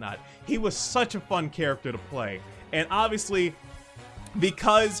and whatnot. He was such a fun character to play. And obviously,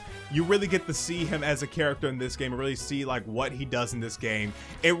 because you really get to see him as a character in this game and really see like what he does in this game,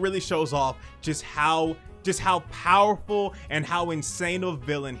 it really shows off just how powerful and how insane of a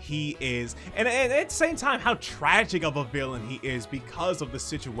villain he is, and at the same time how tragic of a villain he is because of the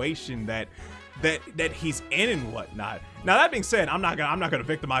situation that he's in and whatnot. Now that being said, I'm not gonna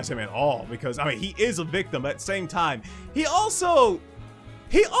victimize him at all, because I mean he is a victim. At the same time, he also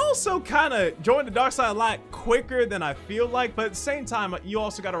kind of joined the dark side a lot quicker than I feel like, but at the same time, you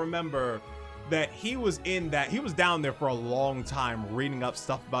also got to remember that he was down there for a long time reading up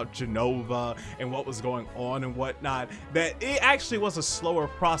stuff about Genova and what was going on and whatnot, that it actually was a slower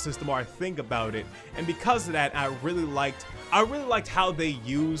process the more I think about it. And because of that, I really liked how they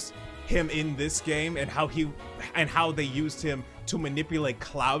used him in this game, and how they used him to manipulate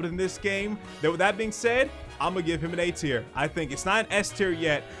Cloud in this game. With that being said, I'm gonna give him an A tier. I think it's not an S tier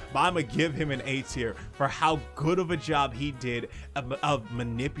yet, but I'm gonna give him an A tier for how good of a job he did of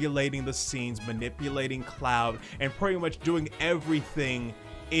manipulating the scenes, manipulating Cloud, and pretty much doing everything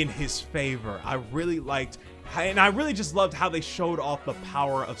in his favor. I really just loved how they showed off the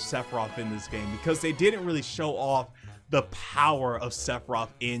power of Sephiroth in this game, because they didn't really show off the power of Sephiroth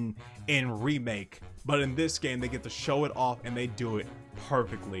in Remake, but in this game they get to show it off, and they do it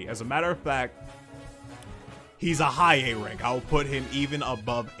perfectly. As a matter of fact, he's a high A rank. I'll put him even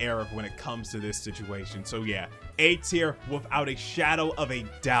above Aerith when it comes to this situation. So yeah, A tier without a shadow of a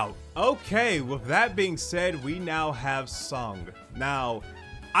doubt. Okay, with that being said, we now have Sung. Now,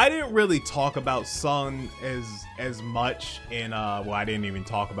 I didn't really talk about Sung as much in well, I didn't even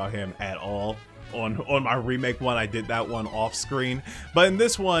talk about him at all on my remake one. I did that one off screen, but in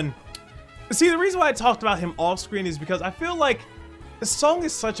this one, see, the reason why I talked about him off screen is because I feel like Sung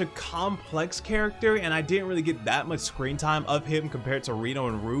is such a complex character, and I didn't really get that much screen time of him compared to Reno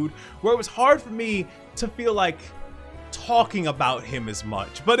and Rude, where it was hard for me to feel like talking about him as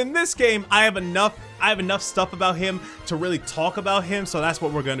much. But in this game, I have enough stuff about him to really talk about him, so that's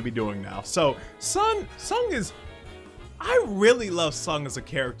what we're going to be doing now. So Sung is, I really love Sung as a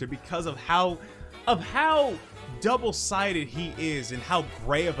character because of how double-sided he is and how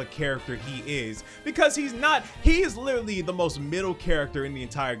gray of a character he is, because he is literally the most middle character in the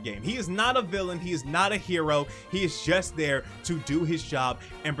entire game. He is not a villain, he is not a hero, he is just there to do his job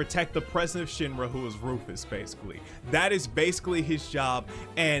and protect the president of Shinra, who is Rufus, basically. That is basically his job.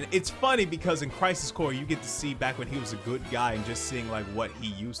 And it's funny because in Crisis Core you get to see back when he was a good guy, and just seeing like what he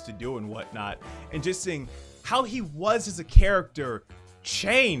used to do and whatnot, and just seeing how he was as a character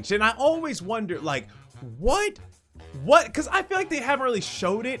changed. And I always wondered like, what, because I feel like they haven't really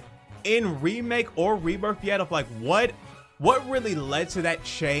showed it in Remake or Rebirth yet, of like what really led to that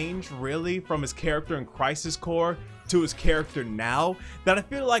change really from his character in Crisis Core to his character now, that I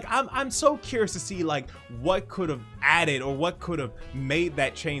feel like I'm so curious to see like what could have added or what could have made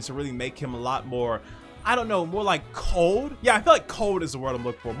that change to really make him a lot more, I don't know, more like cold. Yeah, I feel like cold is the word I'm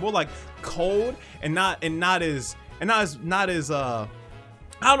looking for. More like cold and not as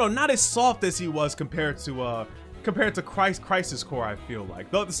I don't know, not as soft as he was compared to Crisis Core, I feel like.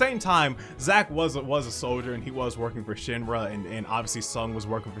 Though at the same time, Zack was a soldier, and he was working for Shinra, and obviously Sung was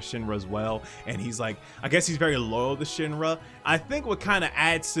working for Shinra as well, and he's like, I guess he's very loyal to Shinra. I think what kind of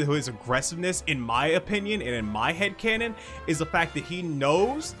adds to his aggressiveness, in my opinion and in my headcanon, is the fact that he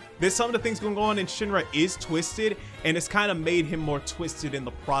knows that some of the things going on in Shinra is twisted, and it's kind of made him more twisted in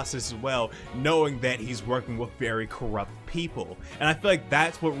the process as well, knowing that he's working with very corrupt people. And I feel like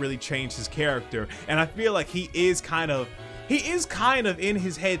that's what really changed his character, and I feel like he is kind of he is kind of in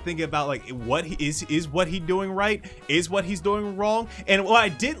his head thinking about like what he is what he doing right, is what he's doing wrong. And what I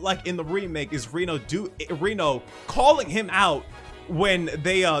did like in the remake is Reno calling him out when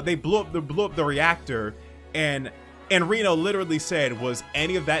they blew up the reactor, and Reno literally said, was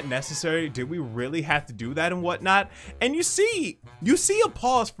any of that necessary? Did we really have to do that and whatnot? And you see a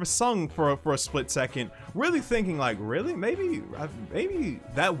pause for Sung for a split second, really thinking like, really? Maybe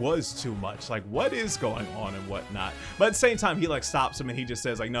that was too much. Like, what is going on and whatnot? But at the same time, he like stops him and he just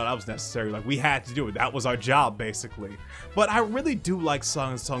says like, no, that was necessary. Like, we had to do it. That was our job, basically. But I really do like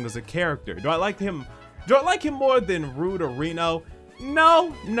Sung as a character. Do I like him more than Rude or Reno?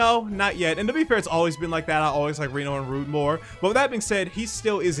 No, not yet. And to be fair, it's always been like that. I always like Reno and Rude more. But with that being said, he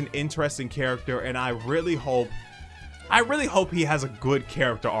still is an interesting character, and I really hope he has a good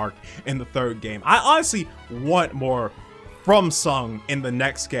character arc in the third game. I honestly want more from Sung in the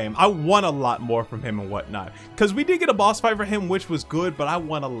next game. I want a lot more from him and whatnot. Because we did get a boss fight for him, which was good, but I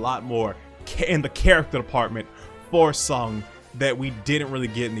want a lot more in the character department for Sung that we didn't really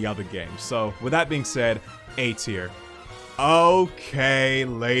get in the other games. So with that being said, A tier. Okay,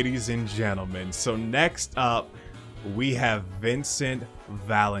 ladies and gentlemen, so next up we have Vincent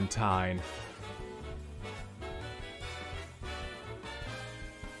Valentine.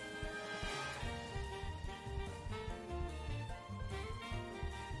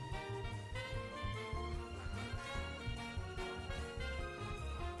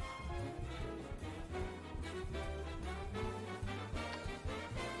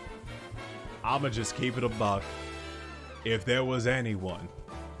 I'ma just keep it a buck. If there was anyone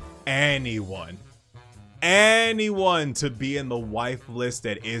to be in the wife list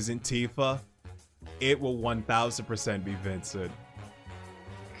that isn't Tifa, it will 1000% be Vincent.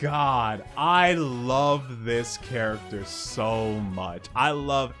 God, I love this character so much. I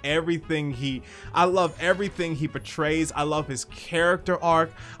love everything he portrays. I love his character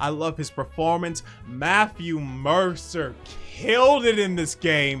arc. I love his performance. Matthew Mercer killed it in this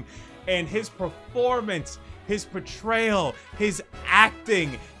game, and his performance, his portrayal, his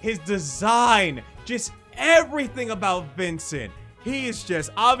acting, his design, just everything about Vincent. He is just,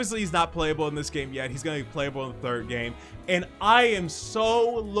 obviously he's not playable in this game yet. He's going to be playable in the third game. And I am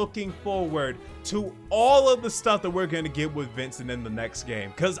so looking forward to all of the stuff that we're going to get with Vincent in the next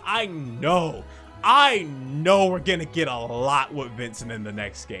game. Because I know we're going to get a lot with Vincent in the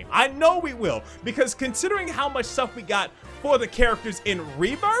next game. I know we will. Because considering how much stuff we got for the characters in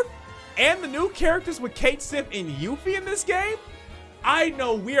Rebirth, and the new characters with Kate Sif and Yuffie in this game, I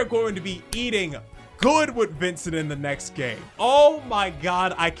know we are going to be eating good with Vincent in the next game. Oh my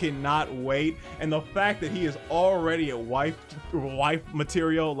god, I cannot wait. And the fact that he is already a wife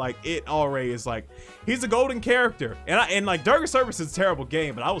material, like, it already is like, he's a golden character. And like, Durga Service is a terrible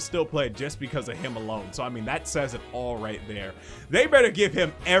game, but I will still play it just because of him alone. So I mean, that says it all right there. They better give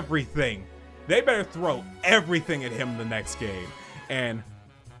him everything. They better throw everything at him in the next game. And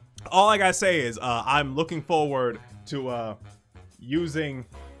all I gotta say is I'm looking forward to using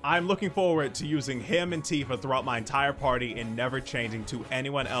him and Tifa throughout my entire party and never changing to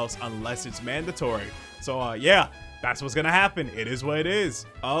anyone else unless it's mandatory. So yeah, that's what's gonna happen. It is what it is.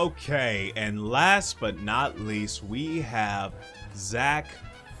 Okay, and last but not least, we have Zack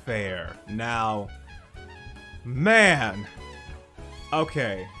Fair. Now, man.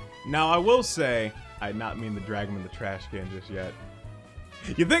 Okay, now I will say, I did not mean to drag him in the trash can just yet.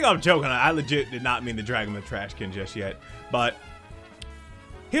 You think I'm joking? I legit did not mean to drag him in the trash can just yet. But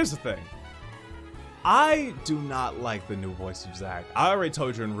here's the thing. I do not like the new voice of Zack. I already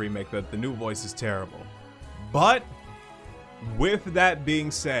told you in Remake that the new voice is terrible. But with that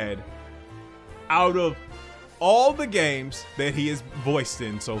being said, out of all the games that he has voiced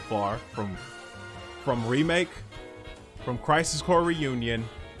in so far, from Remake, from Crisis Core Reunion,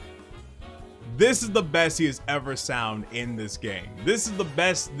 this is the best he has ever sounded in this game. This is the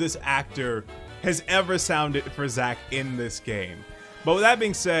best this actor has ever sounded for Zack in this game. But with that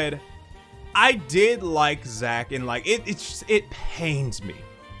being said, I did like Zack, and like it pains me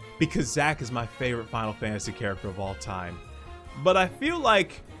because Zack is my favorite Final Fantasy character of all time. But I feel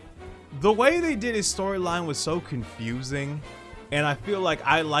like the way they did his storyline was so confusing, and I feel like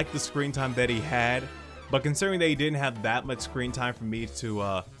I like the screen time that he had, but considering that he didn't have that much screen time for me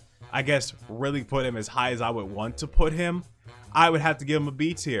to I guess really put him as high as I would want to put him, I would have to give him a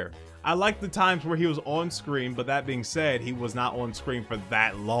B tier. I like the times where he was on screen, but that being said, he was not on screen for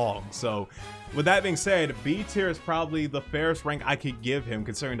that long. So with that being said, B tier is probably the fairest rank I could give him,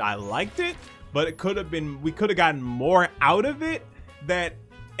 considering I liked it, but it could have been, we could have gotten more out of it. And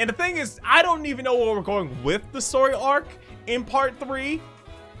the thing is, I don't even know where we're going with the story arc in part 3.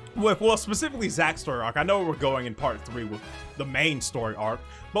 well, specifically Zack's story arc. I know we're going in part 3 with the main story arc,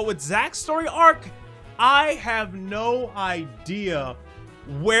 but with Zack's story arc, I have no idea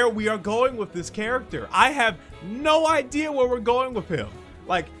where we are going with this character. I have no idea where we're going with him.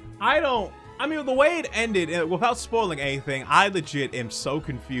 Like, I mean, the way it ended, without spoiling anything, I legit am so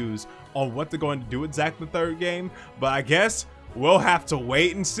confused on what they're going to do with Zack the third game, but I guess we'll have to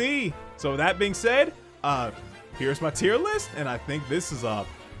wait and see. So that being said, here's my tier list, and I think this is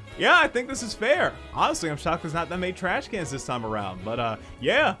yeah, I think this is fair. Honestly, I'm shocked there's not that many trash cans this time around, but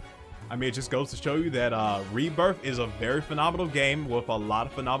yeah. I mean, it just goes to show you that Rebirth is a very phenomenal game with a lot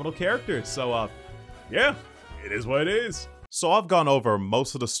of phenomenal characters. So yeah, it is what it is. So I've gone over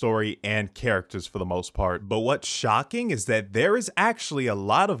most of the story and characters for the most part, but what's shocking is that there is actually a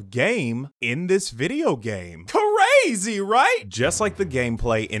lot of game in this video game. Crazy, right? Just like the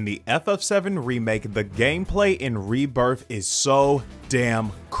gameplay in the FF7 remake, the gameplay in Rebirth is so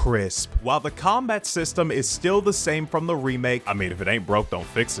damn crisp. While the combat system is still the same from the remake, I mean, if it ain't broke, don't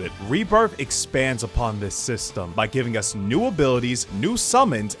fix it, Rebirth expands upon this system by giving us new abilities, new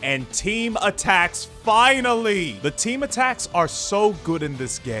summons, and team attacks. Finally! The team attacks are so good in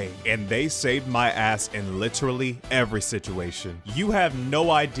this game, and they saved my ass in literally every situation. You have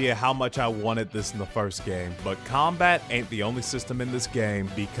no idea how much I wanted this in the first game, but combat ain't the only system in this game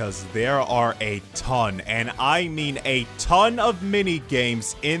because there are a ton, and I mean a ton of mini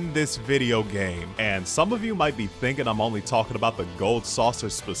games in this video game. And some of you might be thinking I'm only talking about the gold saucer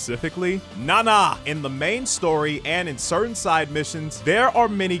specifically. Nah. In the main story and in certain side missions, there are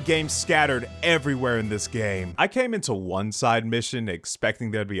mini games scattered everywhere in this game. I came into one side mission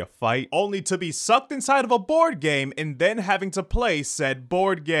expecting there'd be a fight, only to be sucked inside of a board game and then having to play said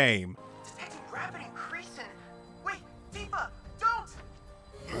board game. Detecting gravity increasing. Wait, Tifa,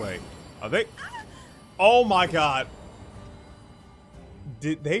 don't! Wait, are they? Oh my god.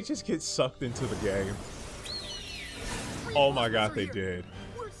 Did they just get sucked into the game? Oh my god, they did.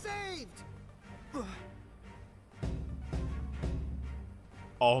 We're saved!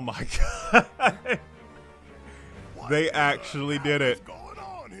 Oh my god. They actually did it.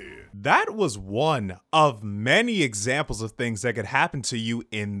 That was one of many examples of things that could happen to you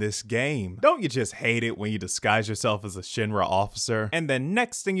in this game. Don't you just hate it when you disguise yourself as a Shinra officer, and then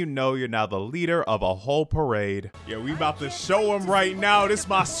next thing you know, you're now the leader of a whole parade? Yeah, we about to show them right now. This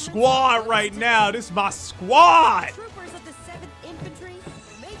my squad right now. This my squad. Troopers of the 7th Infantry,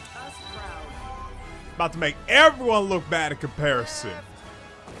 make us proud. About to make everyone look bad in comparison.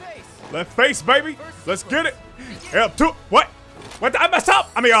 Left face, baby. Let's get it. Up two. What? What did I mess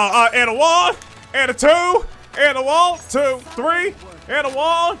up? I mean, and a 1, and a 2, and a 1, 2, 3, and a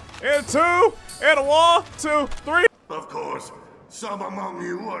 1, and a 2, and a 1, 2, 3. Of course, some among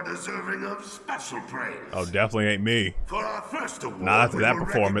you are deserving of special praise. Oh, definitely ain't me. For our first award, not after that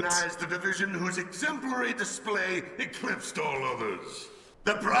performance. Recognize the division whose exemplary display eclipsed all others.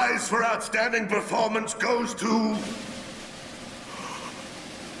 The prize for outstanding performance goes to...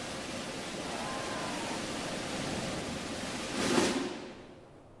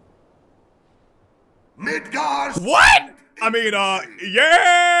 Midgar's... What? I mean,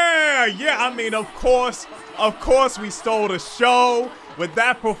 yeah. I mean, of course, we stole the show with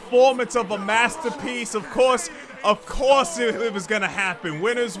that performance of a masterpiece. Of course, it was gonna happen.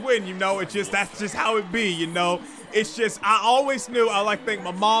 Winners win, you know. That's just how it be, you know. It's just, I always knew. I like to thank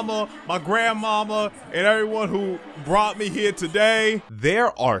my mama, my grandmama, and everyone who brought me here today.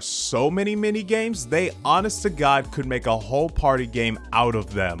 There are so many mini games, they honest to God could make a whole party game out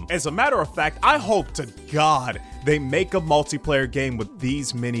of them. As a matter of fact, I hope to God they make a multiplayer game with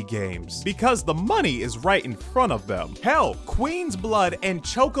these mini games, because the money is right in front of them. Hell, Queen's Blood and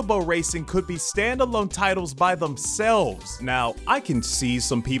Chocobo Racing could be standalone titles by themselves. Now, I can see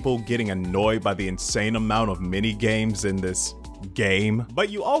some people getting annoyed by the insane amount of mini games in this game, but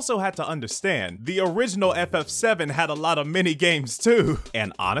you also had to understand, the original FF7 had a lot of mini games too.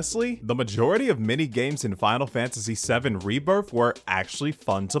 And honestly, the majority of mini games in Final Fantasy VII Rebirth were actually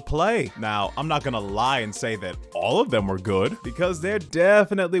fun to play. Now, I'm not gonna lie and say that all of them were good, because there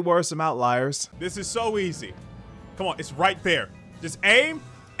definitely were some outliers. This is so easy. Come on, it's right there. Just aim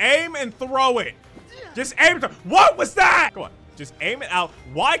and throw it. Just aim it. What was that? Come on, just aim it out.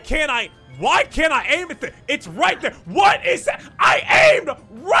 Why can't I aim it there? It's right there. What is that? I aimed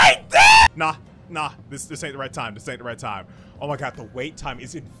right there! Nah, this ain't the right time. This ain't the right time. Oh my god, the wait time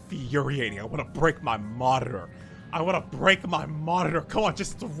is infuriating. I want to break my monitor. Come on,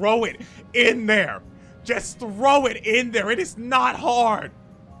 just throw it in there. Just throw it in there. It is not hard.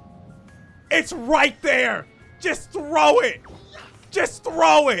 It's right there. Just throw it. Just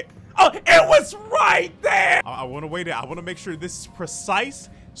throw it. Oh, it was right there. I want to wait it. I want to make sure this is precise.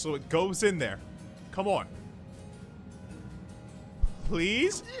 So it goes in there. Come on.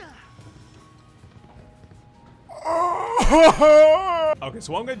 Please? Okay,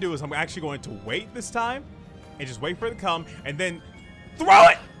 so what I'm gonna do is I'm actually going to wait this time and just wait for it to come and then throw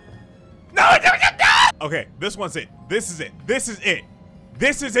it! No! Okay, this one's it. This is it. This is it.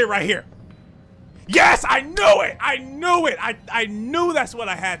 This is it right here. Yes, I knew it! I knew it! I knew that's what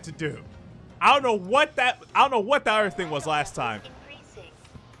I had to do. I don't know what the other thing was last time.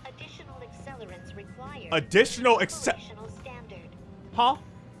 Additional accelerants required. Additional standard. Huh?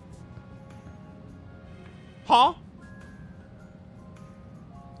 Huh?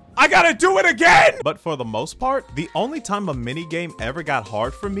 I gotta do it again! But for the most part, the only time a minigame ever got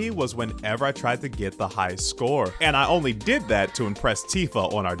hard for me was whenever I tried to get the highest score. And I only did that to impress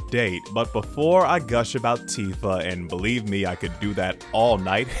Tifa on our date. But before I gush about Tifa, and believe me, I could do that all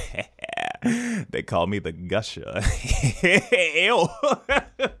night, they call me the Gusher. Ew.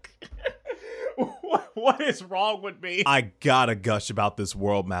 What is wrong with me? I gotta gush about this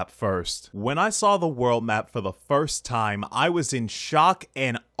world map first. When I saw the world map for the first time, I was in shock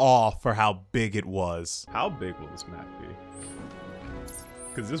and awe for how big it was. How big will this map be?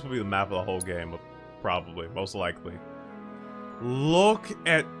 Because this will be the map of the whole game, probably, most likely. Look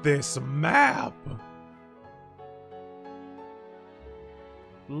at this map!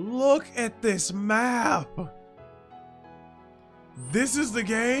 Look at this map! This is the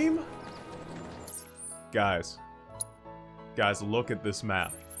game? Guys, look at this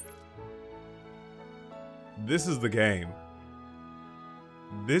map. This is the game.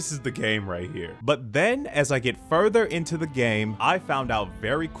 This is the game right here. But then, as I get further into the game, I found out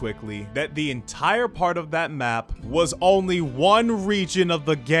very quickly that the entire part of that map was only one region of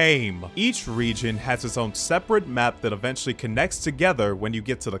the game. Each region has its own separate map that eventually connects together when you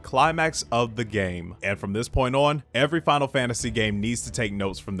get to the climax of the game. And from this point on, every Final Fantasy game needs to take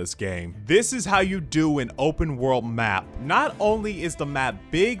notes from this game. This is how you do an open world map. Not only is the map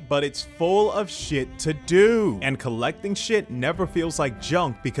big, but it's full of shit to do. And collecting shit never feels like junk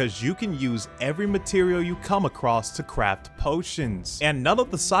because you can use every material you come across to craft potions. And none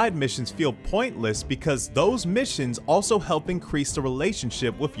of the side missions feel pointless because those missions also help increase the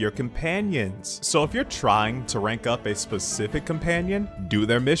relationship with your companions. So if you're trying to rank up a specific companion, do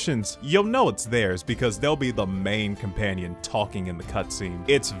their missions. You'll know it's theirs because they'll be the main companion talking in the cutscene.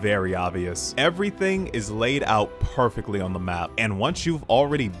 It's very obvious. Everything is laid out perfectly on the map, and once you've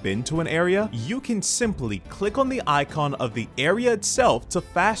already been to an area, you can simply click on the icon of the area itself to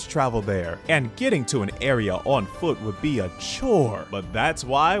fast travel there, and getting to an area on foot would be a chore. But that's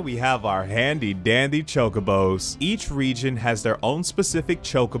why we have our handy dandy Chocobos. Each region has their own specific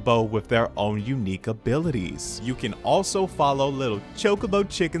Chocobo with their own unique abilities. You can also follow little Chocobo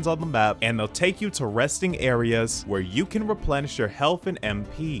chickens on the map, and they'll take you to resting areas where you can replenish your health and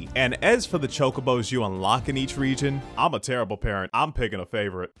MP. And as for the Chocobos you unlock in each region, I'm a terrible parent. I'm picking a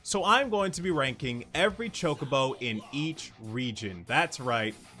favorite. So I'm going to be ranking every Chocobo in each region. That's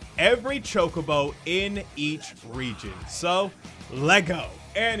right, every Chocobo in each region. So, let go.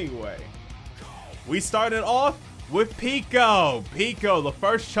 Anyway, we started off with Pico. Pico, the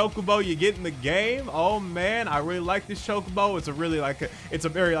first Chocobo you get in the game. Oh man, I really like this Chocobo. It's a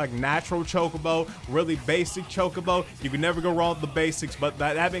very natural Chocobo, really basic Chocobo. You can never go wrong with the basics, but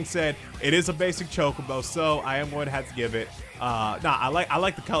that being said, it is a basic Chocobo, so I am going to have to give it I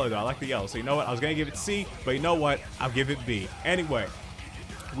like the color though. I like the yellow. So you know what? I was gonna give it C, but you know what? I'll give it B. Anyway,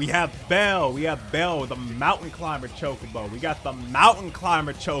 we have Belle. We have Belle with the mountain climber Chocobo. We got the mountain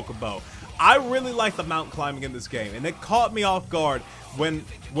climber Chocobo. I really like the mountain climbing in this game, and it caught me off guard when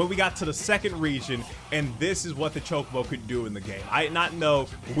we got to the second region, and this is what the Chocobo could do in the game. I did not know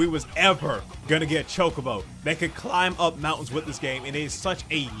we was ever gonna get Chocobo that could climb up mountains with this game, and it is such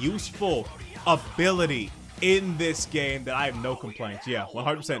a useful ability in this game that I have no complaints. Yeah,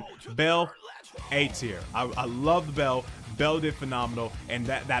 100%. Belle, A tier. I love the Belle. Belle did phenomenal, and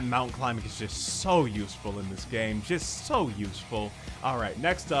that mountain climbing is just so useful in this game. Just so useful. All right,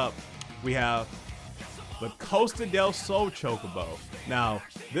 next up, we have the Costa del Sol Chocobo. Now,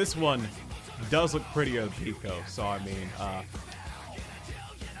 this one does look prettier than Pico, so I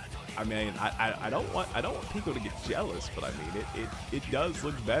don't want Pico to get jealous, but I mean it does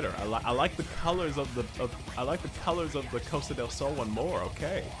look better. I like the colors of the Costa del Sol one more.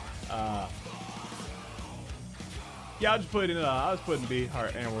 Okay. Yeah, I'll just put it in. I'll just put it in B. All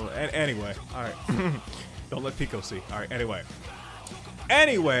right. Anyway. All right. Don't let Pico see. All right.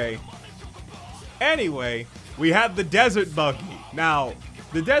 Anyway, we have the Desert Buggy. Now,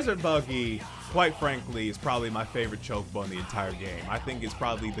 the Desert Buggy quite frankly, is probably my favorite Chocobo in the entire game. I think it's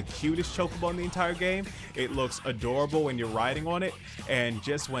probably the cutest Chocobo in the entire game. It looks adorable when you're riding on it, and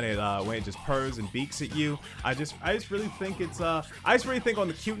just when it just purrs and beaks at you, I just really think it's I just really think on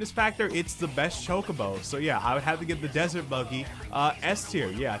the cuteness factor, it's the best Chocobo. So yeah, I would have to give the Desert Buggy S tier.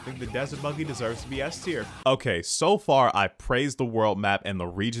 Yeah, I think the Desert Buggy deserves to be S tier. Okay, so far I praised the world map and the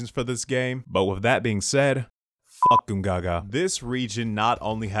regions for this game, but with that being said, fuck Gungaga. This region not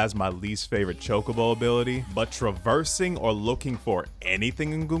only has my least favorite Chocobo ability, but traversing or looking for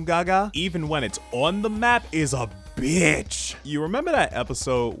anything in Gungaga, even when it's on the map, is a bitch. You remember that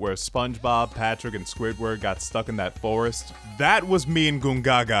episode where SpongeBob, Patrick, and Squidward got stuck in that forest? That was me in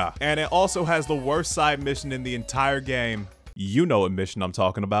Gungaga. And it also has the worst side mission in the entire game. You know what mission I'm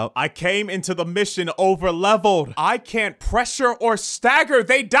talking about. I came into the mission over leveled. I can't pressure or stagger.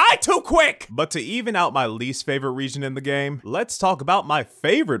 They die too quick. But to even out my least favorite region in the game, let's talk about my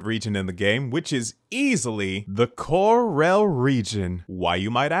favorite region in the game, which is easily the Corel region. Why, you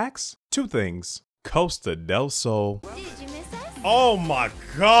might ask? Two things. Costa del Sol. Did you miss us? Oh my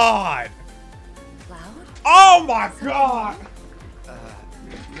God. Cloud? Oh my God.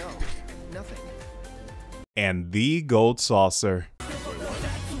 No, nothing. And the Gold Saucer.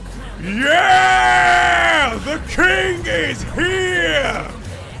 Yeah! The king is here!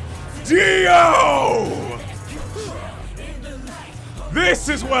 Dio! This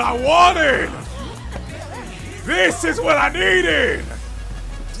is what I wanted! This is what I needed!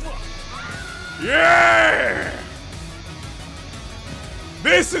 Yeah!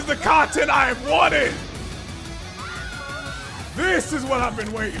 This is the content I have wanted! This is what I've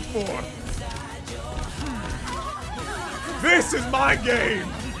been waiting for! This is my game!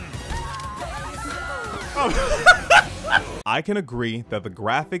 I can agree that the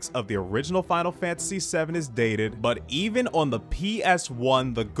graphics of the original Final Fantasy VII is dated, but even on the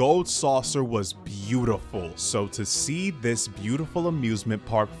PS1, the Gold Saucer was beautiful. So to see this beautiful amusement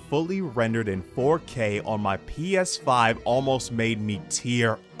park fully rendered in 4K on my PS5 almost made me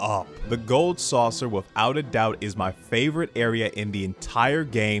tear up. The Gold Saucer, without a doubt, is my favorite area in the entire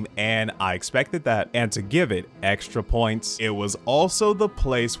game, and I expected that. And to give it extra points, it was also the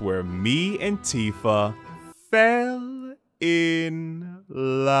place where me and Tifa fell in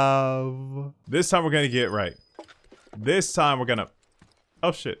love. This time we're gonna get it right. This time we're gonna...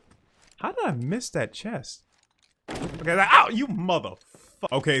 Oh shit. How did I miss that chest? Okay, ow, you motherfucker.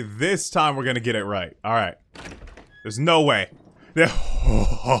 Okay, this time we're gonna get it right. Alright. There's no way.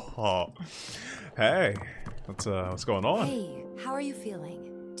 Hey, what's going on? Hey, how are you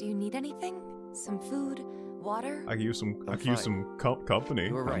feeling? Do you need anything? Some food? Water? I could use some company.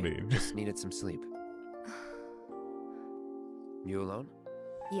 You were right. I mean. Just needed some sleep. You alone?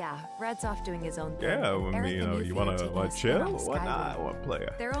 Yeah, Red's off doing his own thing. Yeah, I mean, you wanna chill? What not? What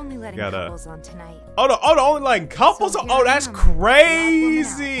player? They're only letting couples on tonight. Oh, no, only letting couples? So oh, that's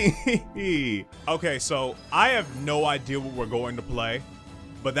crazy. Okay, so I have no idea what we're going to play.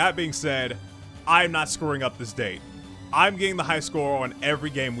 But that being said, I'm not screwing up this date. I'm getting the high score on every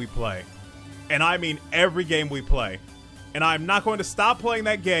game we play. And I mean every game we play. And I'm not going to stop playing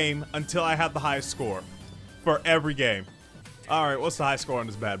that game until I have the highest score. For every game. Alright, what's the high score on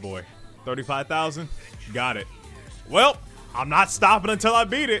this bad boy? 35,000? Got it. Well, I'm not stopping until I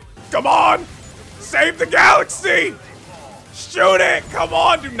beat it. Come on! Save the galaxy! Shoot it! Come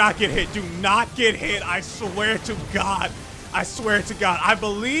on! Do not get hit. Do not get hit. I swear to God. I swear to God. I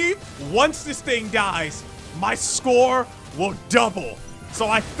believe once this thing dies, my score will double. So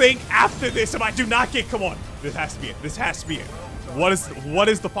I think after this, if I do not get... Come on. This has to be it. This has to be it. What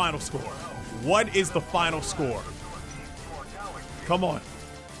is the final score? What is the final score? Come on.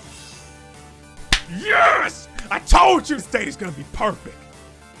 Yes! I told you this date is gonna be perfect.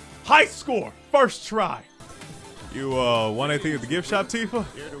 High score, first try. You want anything at the gift shop, Tifa?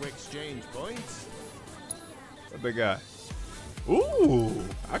 Here to exchange points. What they got? Ooh,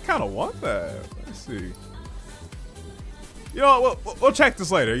 I kind of want that. Let's see. You know what? We'll check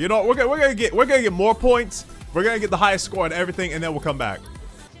this later. You know, we're gonna get more points. We're gonna get the highest score on everything, and then we'll come back.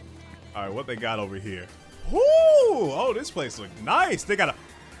 All right, what they got over here? Ooh, oh, this place looks nice. They got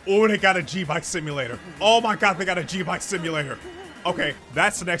a G-Bike simulator. Oh my God, they got a G-Bike simulator. Okay,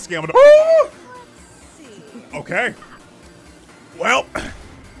 that's the next game I'm gonna... Okay. Well,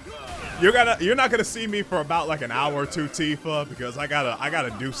 you're not gonna see me for about like an hour or two, Tifa, because I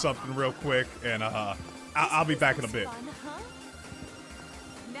gotta do something real quick, and I'll be back in a bit. Fun, huh?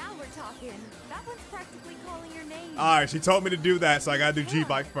 Now we're talking. That one's practically calling your name. All right, she told me to do that, so I gotta do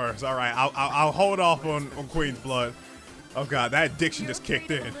G-Bike first. All right, I'll hold off on Queen's Blood. Oh God, that addiction just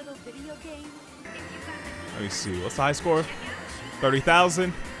kicked in. Let me see, what's the high score?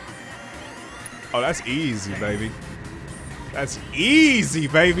 30,000. Oh, that's easy, baby. That's easy,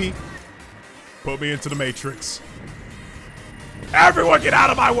 baby. Put me into the Matrix. Everyone get out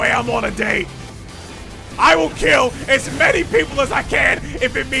of my way, I'm on a date. I will kill as many people as I can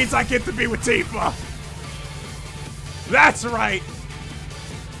if it means I get to be with Tifa. That's right.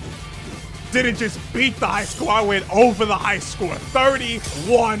 Didn't just beat the high score, I went over the high score.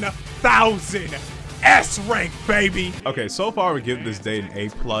 31,000 S rank, baby. Okay, so far we give this date an A+,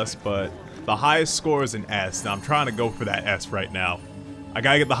 but the highest score is an S. Now I'm trying to go for that S right now. I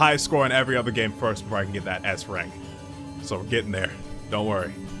gotta get the highest score in every other game first before I can get that S rank. So we're getting there. Don't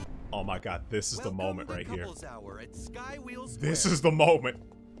worry. Oh my god, this is the moment right here. This is the moment.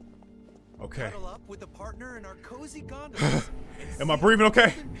 Okay. Am I breathing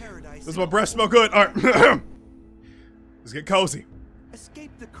okay? Does my breath smell good? All right. Let's get cozy.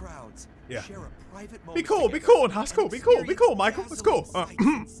 Escape the crowds. Yeah. Share a private Be cool, be cool in high school. Be cool, Michael. It's cool.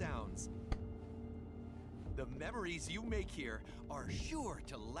 Sounds. The memories you make here are sure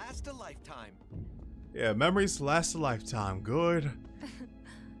to last a lifetime. Yeah, memories last a lifetime. Good.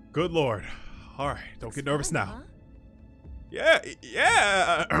 Good lord. All right, don't get nervous now. Huh? Yeah.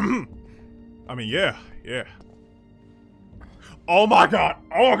 I mean, yeah. Oh my god.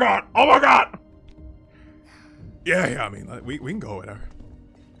 Yeah, I mean, we can go with her.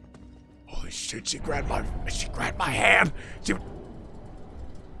 Holy shit, she grabbed my hand.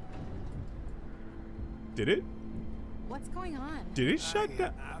 Did it? What's going on? Did it shut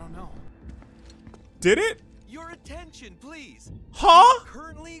down? I don't know. Did it? Your attention, please. Huh?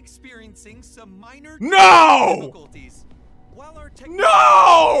 Currently experiencing some minor No! difficulties. While our technicians No!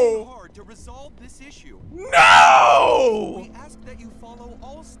 are working hard to resolve this issue, No! we ask that you follow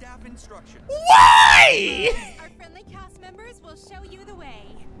all staff instructions. Why? Our friendly cast members will show you the way.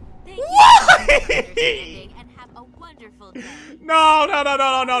 Thank you Why? for understanding and have a wonderful day. No.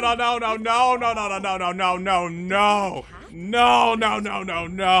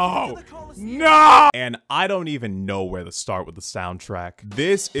 And I don't even know where to start with the soundtrack.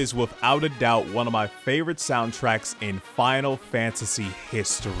 This is without a doubt one of my favorite soundtracks in Final Fantasy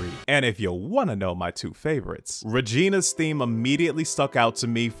history. And if you want to know my two favorites, Regina's theme immediately stuck out to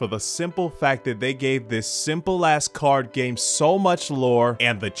me for the simple fact that they gave this simple ass card game so much lore,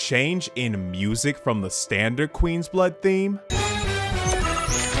 and the change in music from the standard Queen's Blood theme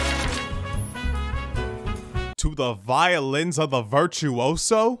to the violins of the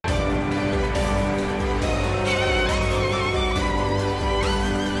virtuoso.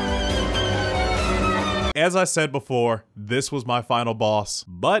 As I said before, this was my final boss.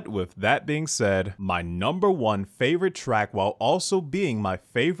 But with that being said, my #1 favorite track, while also being my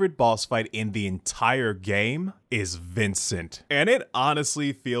favorite boss fight in the entire game, is Vincent. And it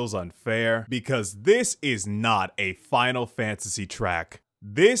honestly feels unfair because this is not a Final Fantasy track.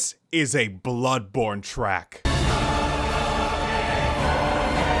 This is a Bloodborne track.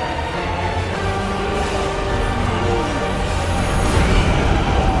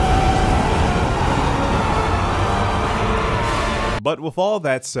 But with all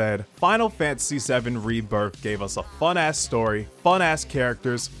that said, Final Fantasy VII Rebirth gave us a fun-ass story, fun-ass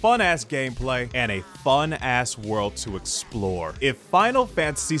characters, fun-ass gameplay, and a fun-ass world to explore. If Final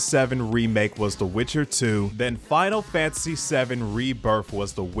Fantasy VII Remake was The Witcher 2, then Final Fantasy VII Rebirth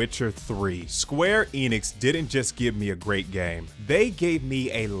was The Witcher 3. Square Enix didn't just give me a great game, they gave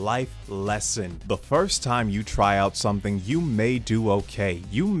me a life lesson. The first time you try out something, you may do okay.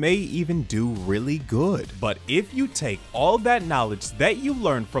 You may even do really good. But if you take all that knowledge that you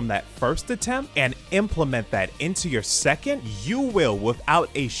learned from that first attempt and implement that into your second, you will, without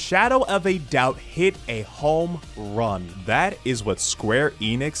a shadow of a doubt, hit a home run. That is what Square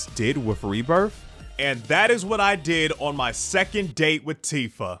Enix did with Rebirth, and that is what I did on my second date with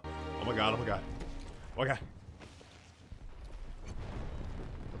Tifa. Oh my god, oh my god. Oh my god.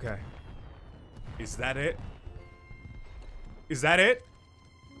 Okay. Is that it? Is that it?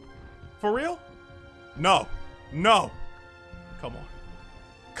 For real? No. No. Come on.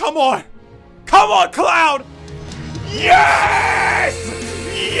 Come on! Come on, Cloud! Yes!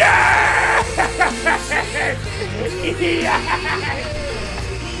 Yes!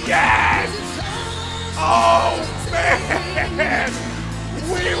 Yes! Yes! Oh, man!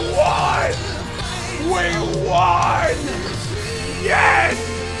 We won! We won! Yes!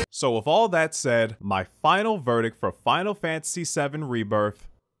 So with all that said, my final verdict for Final Fantasy VII Rebirth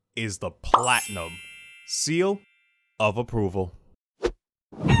is the Platinum Seal of Approval.